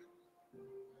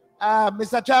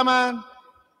 Mr. Chairman,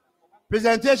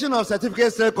 presentation of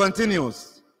certificates still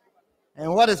continues.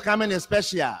 And what is coming is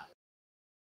special.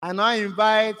 I now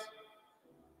invite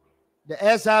the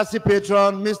SRC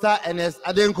patron, Mr. Ernest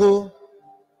Adenku,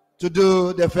 to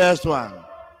do the first one.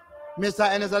 Mr.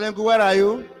 Ernest Adenku, where are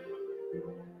you?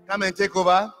 Come and take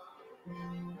over.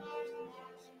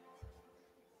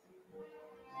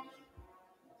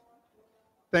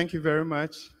 Thank you very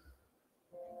much.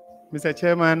 Mr.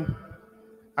 Chairman,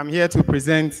 I'm here to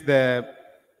present the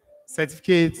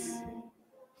certificates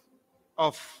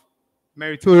of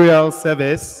meritorial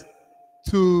service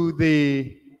to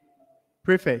the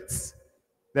prefects.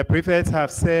 The prefects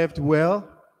have served well.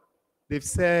 They've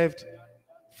served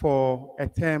for a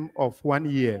term of 1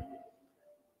 year.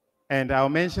 And I'll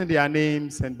mention their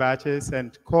names and batches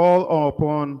and call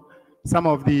upon some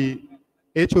of the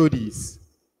HODs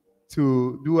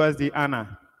to do us the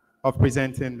honor of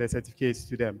presenting the certificates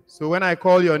to them. So when I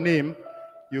call your name,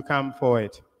 you come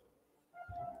forward.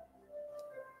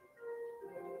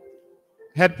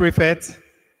 Head Prefect,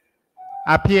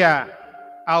 Apia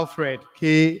Alfred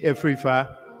K.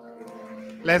 Efrifa.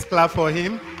 Let's clap for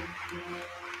him.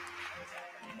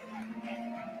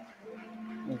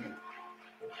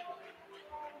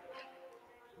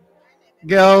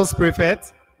 Girls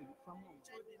Prefect,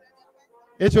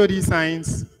 HOD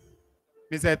Science,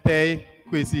 Mr. Tay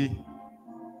Kwesi.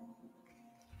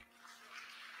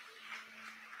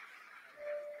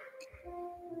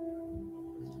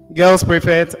 Girls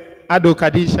Prefect,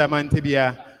 Adoagyiri-Nsawam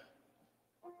Mantebia.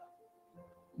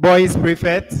 Boys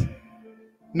Prefect,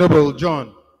 Noble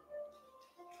John.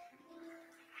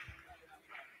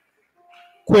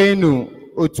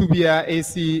 Kwenu Otubia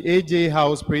AC AJ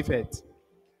House Prefect.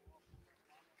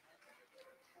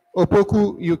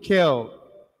 Opoku Ukel,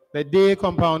 the Day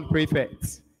Compound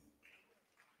Prefect.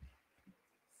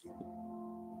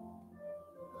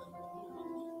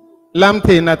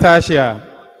 Lamte Natasha,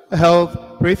 Health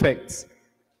Prefect.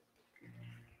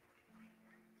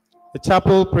 The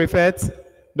Chapel Prefect,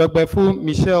 Dr. Fu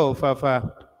Michelle Fafa.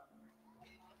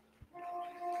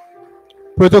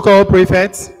 Protocol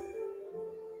Prefect,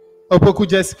 Opoku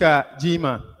Jessica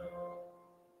Jima.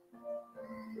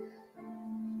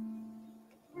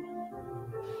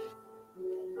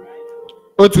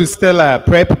 Otu Stella,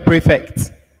 Prep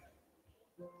Prefect.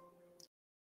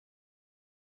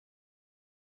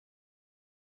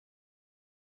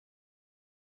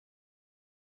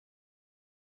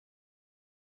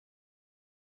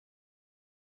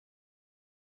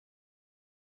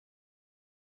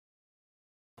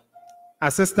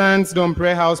 Assistant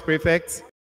Dompre House Prefect,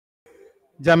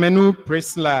 Jamenu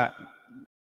Prisla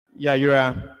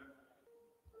Yayura.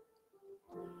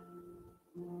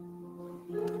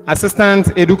 Assistant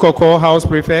Edukoko House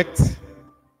Prefect,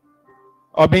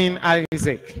 Obin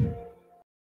Isaac.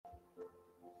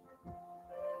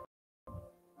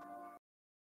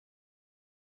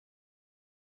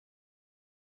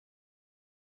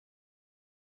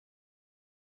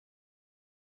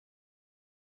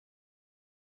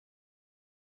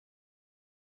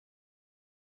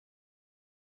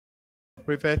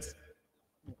 Prefect.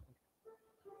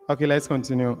 Okay, let's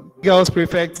continue. Girls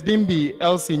Prefect, Dimbi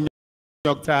Elsie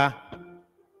Nyokta.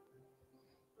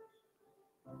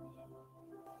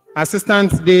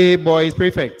 Assistant Day Boys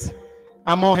Prefect,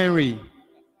 Amo Henry.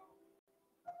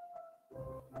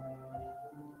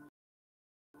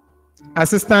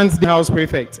 Assistant Day House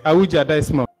Prefect, Awuja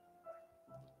Desmond.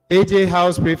 AJ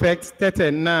House Prefect,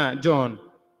 Tete Na John.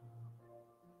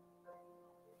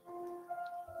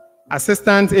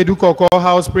 Assistant Edukoko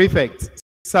House Prefect,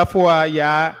 Safua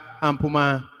Ya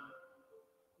Ampuma.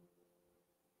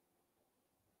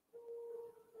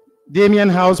 Damien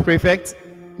House Prefect,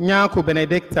 Nyako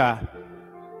Benedicta.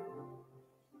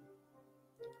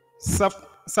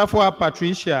 Safua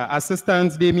Patricia,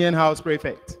 Assistant Damien House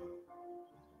Prefect.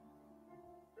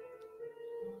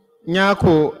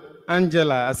 Nyako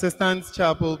Angela, Assistant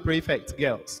Chapel Prefect,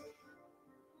 Girls.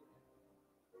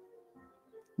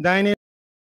 Dining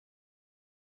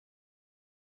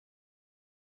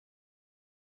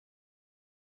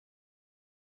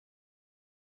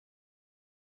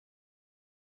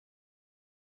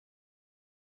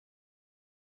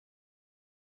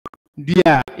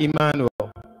Dia Emmanuel.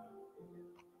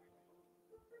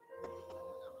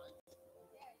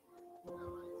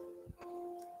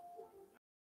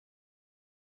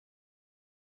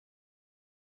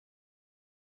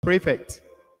 Prefect.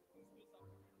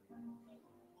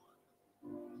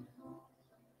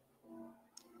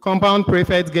 Compound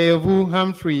Prefect Gayovu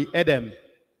Humphrey Edem.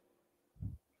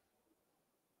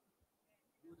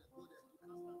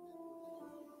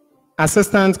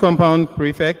 Assistant Compound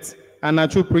Prefect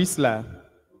Anachu Prisla.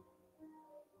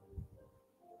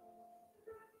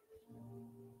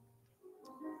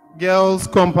 Girls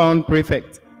Compound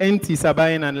Prefect Enti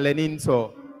Sabain and Lenin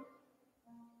So.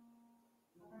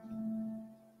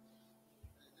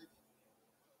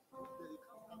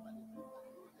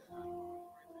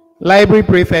 Library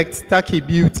Prefect Taki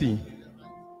Beauty.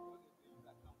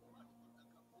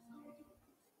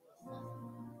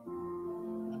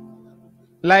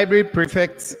 Library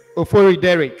Prefect Ofori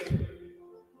Derek.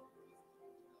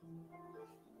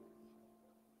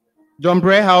 John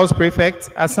Bray House Prefect,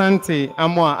 Asante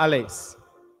Amwa Alex.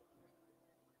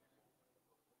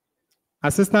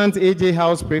 Assistant AJ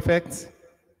House Prefect,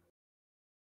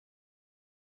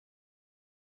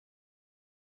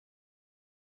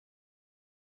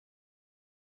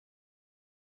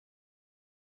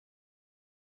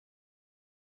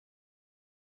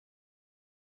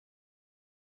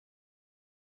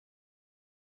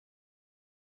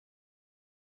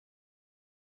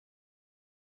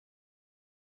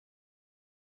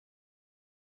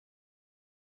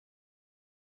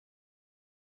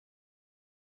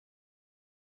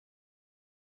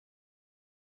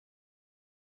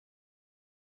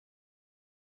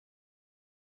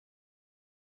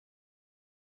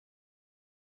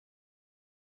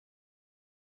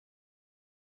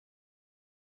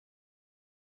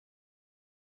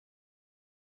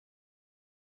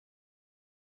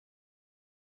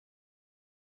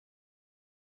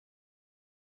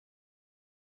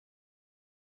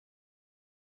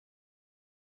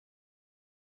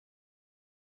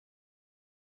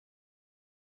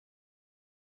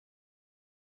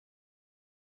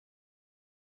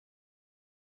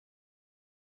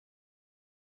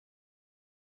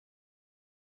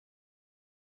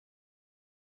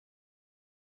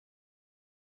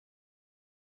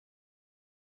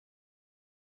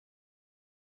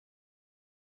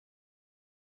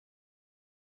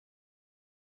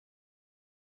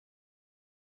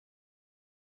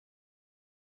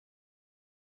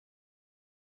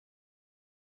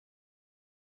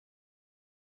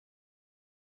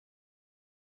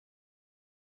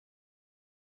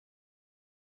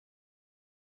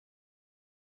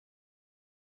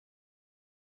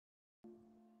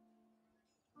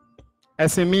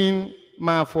 Esemin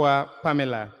Mafua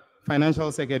Pamela,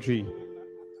 Financial Secretary.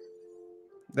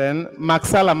 Then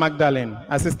Maxala Magdalene,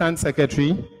 Assistant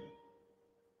Secretary.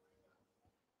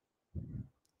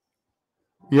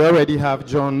 We already have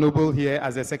John Noble here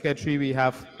as a secretary. We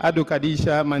have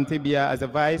Adokadisha Mantebia as the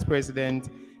vice president,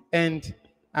 and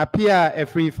Apia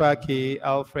Efrifa K.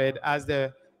 Alfred as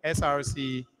the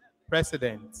SRC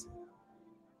president.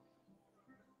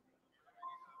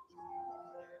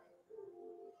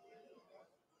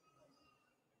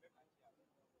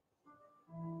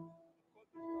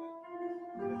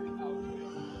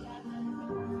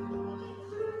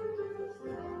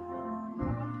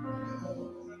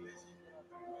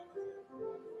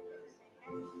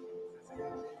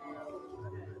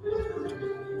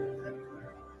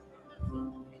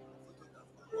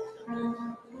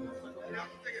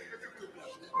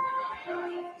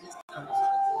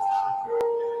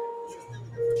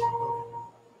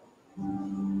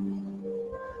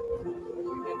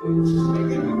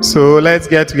 So let's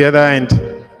get together and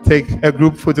take a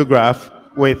group photograph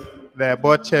with the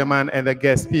board chairman and the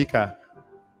guest speaker.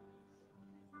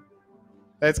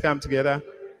 Let's come together.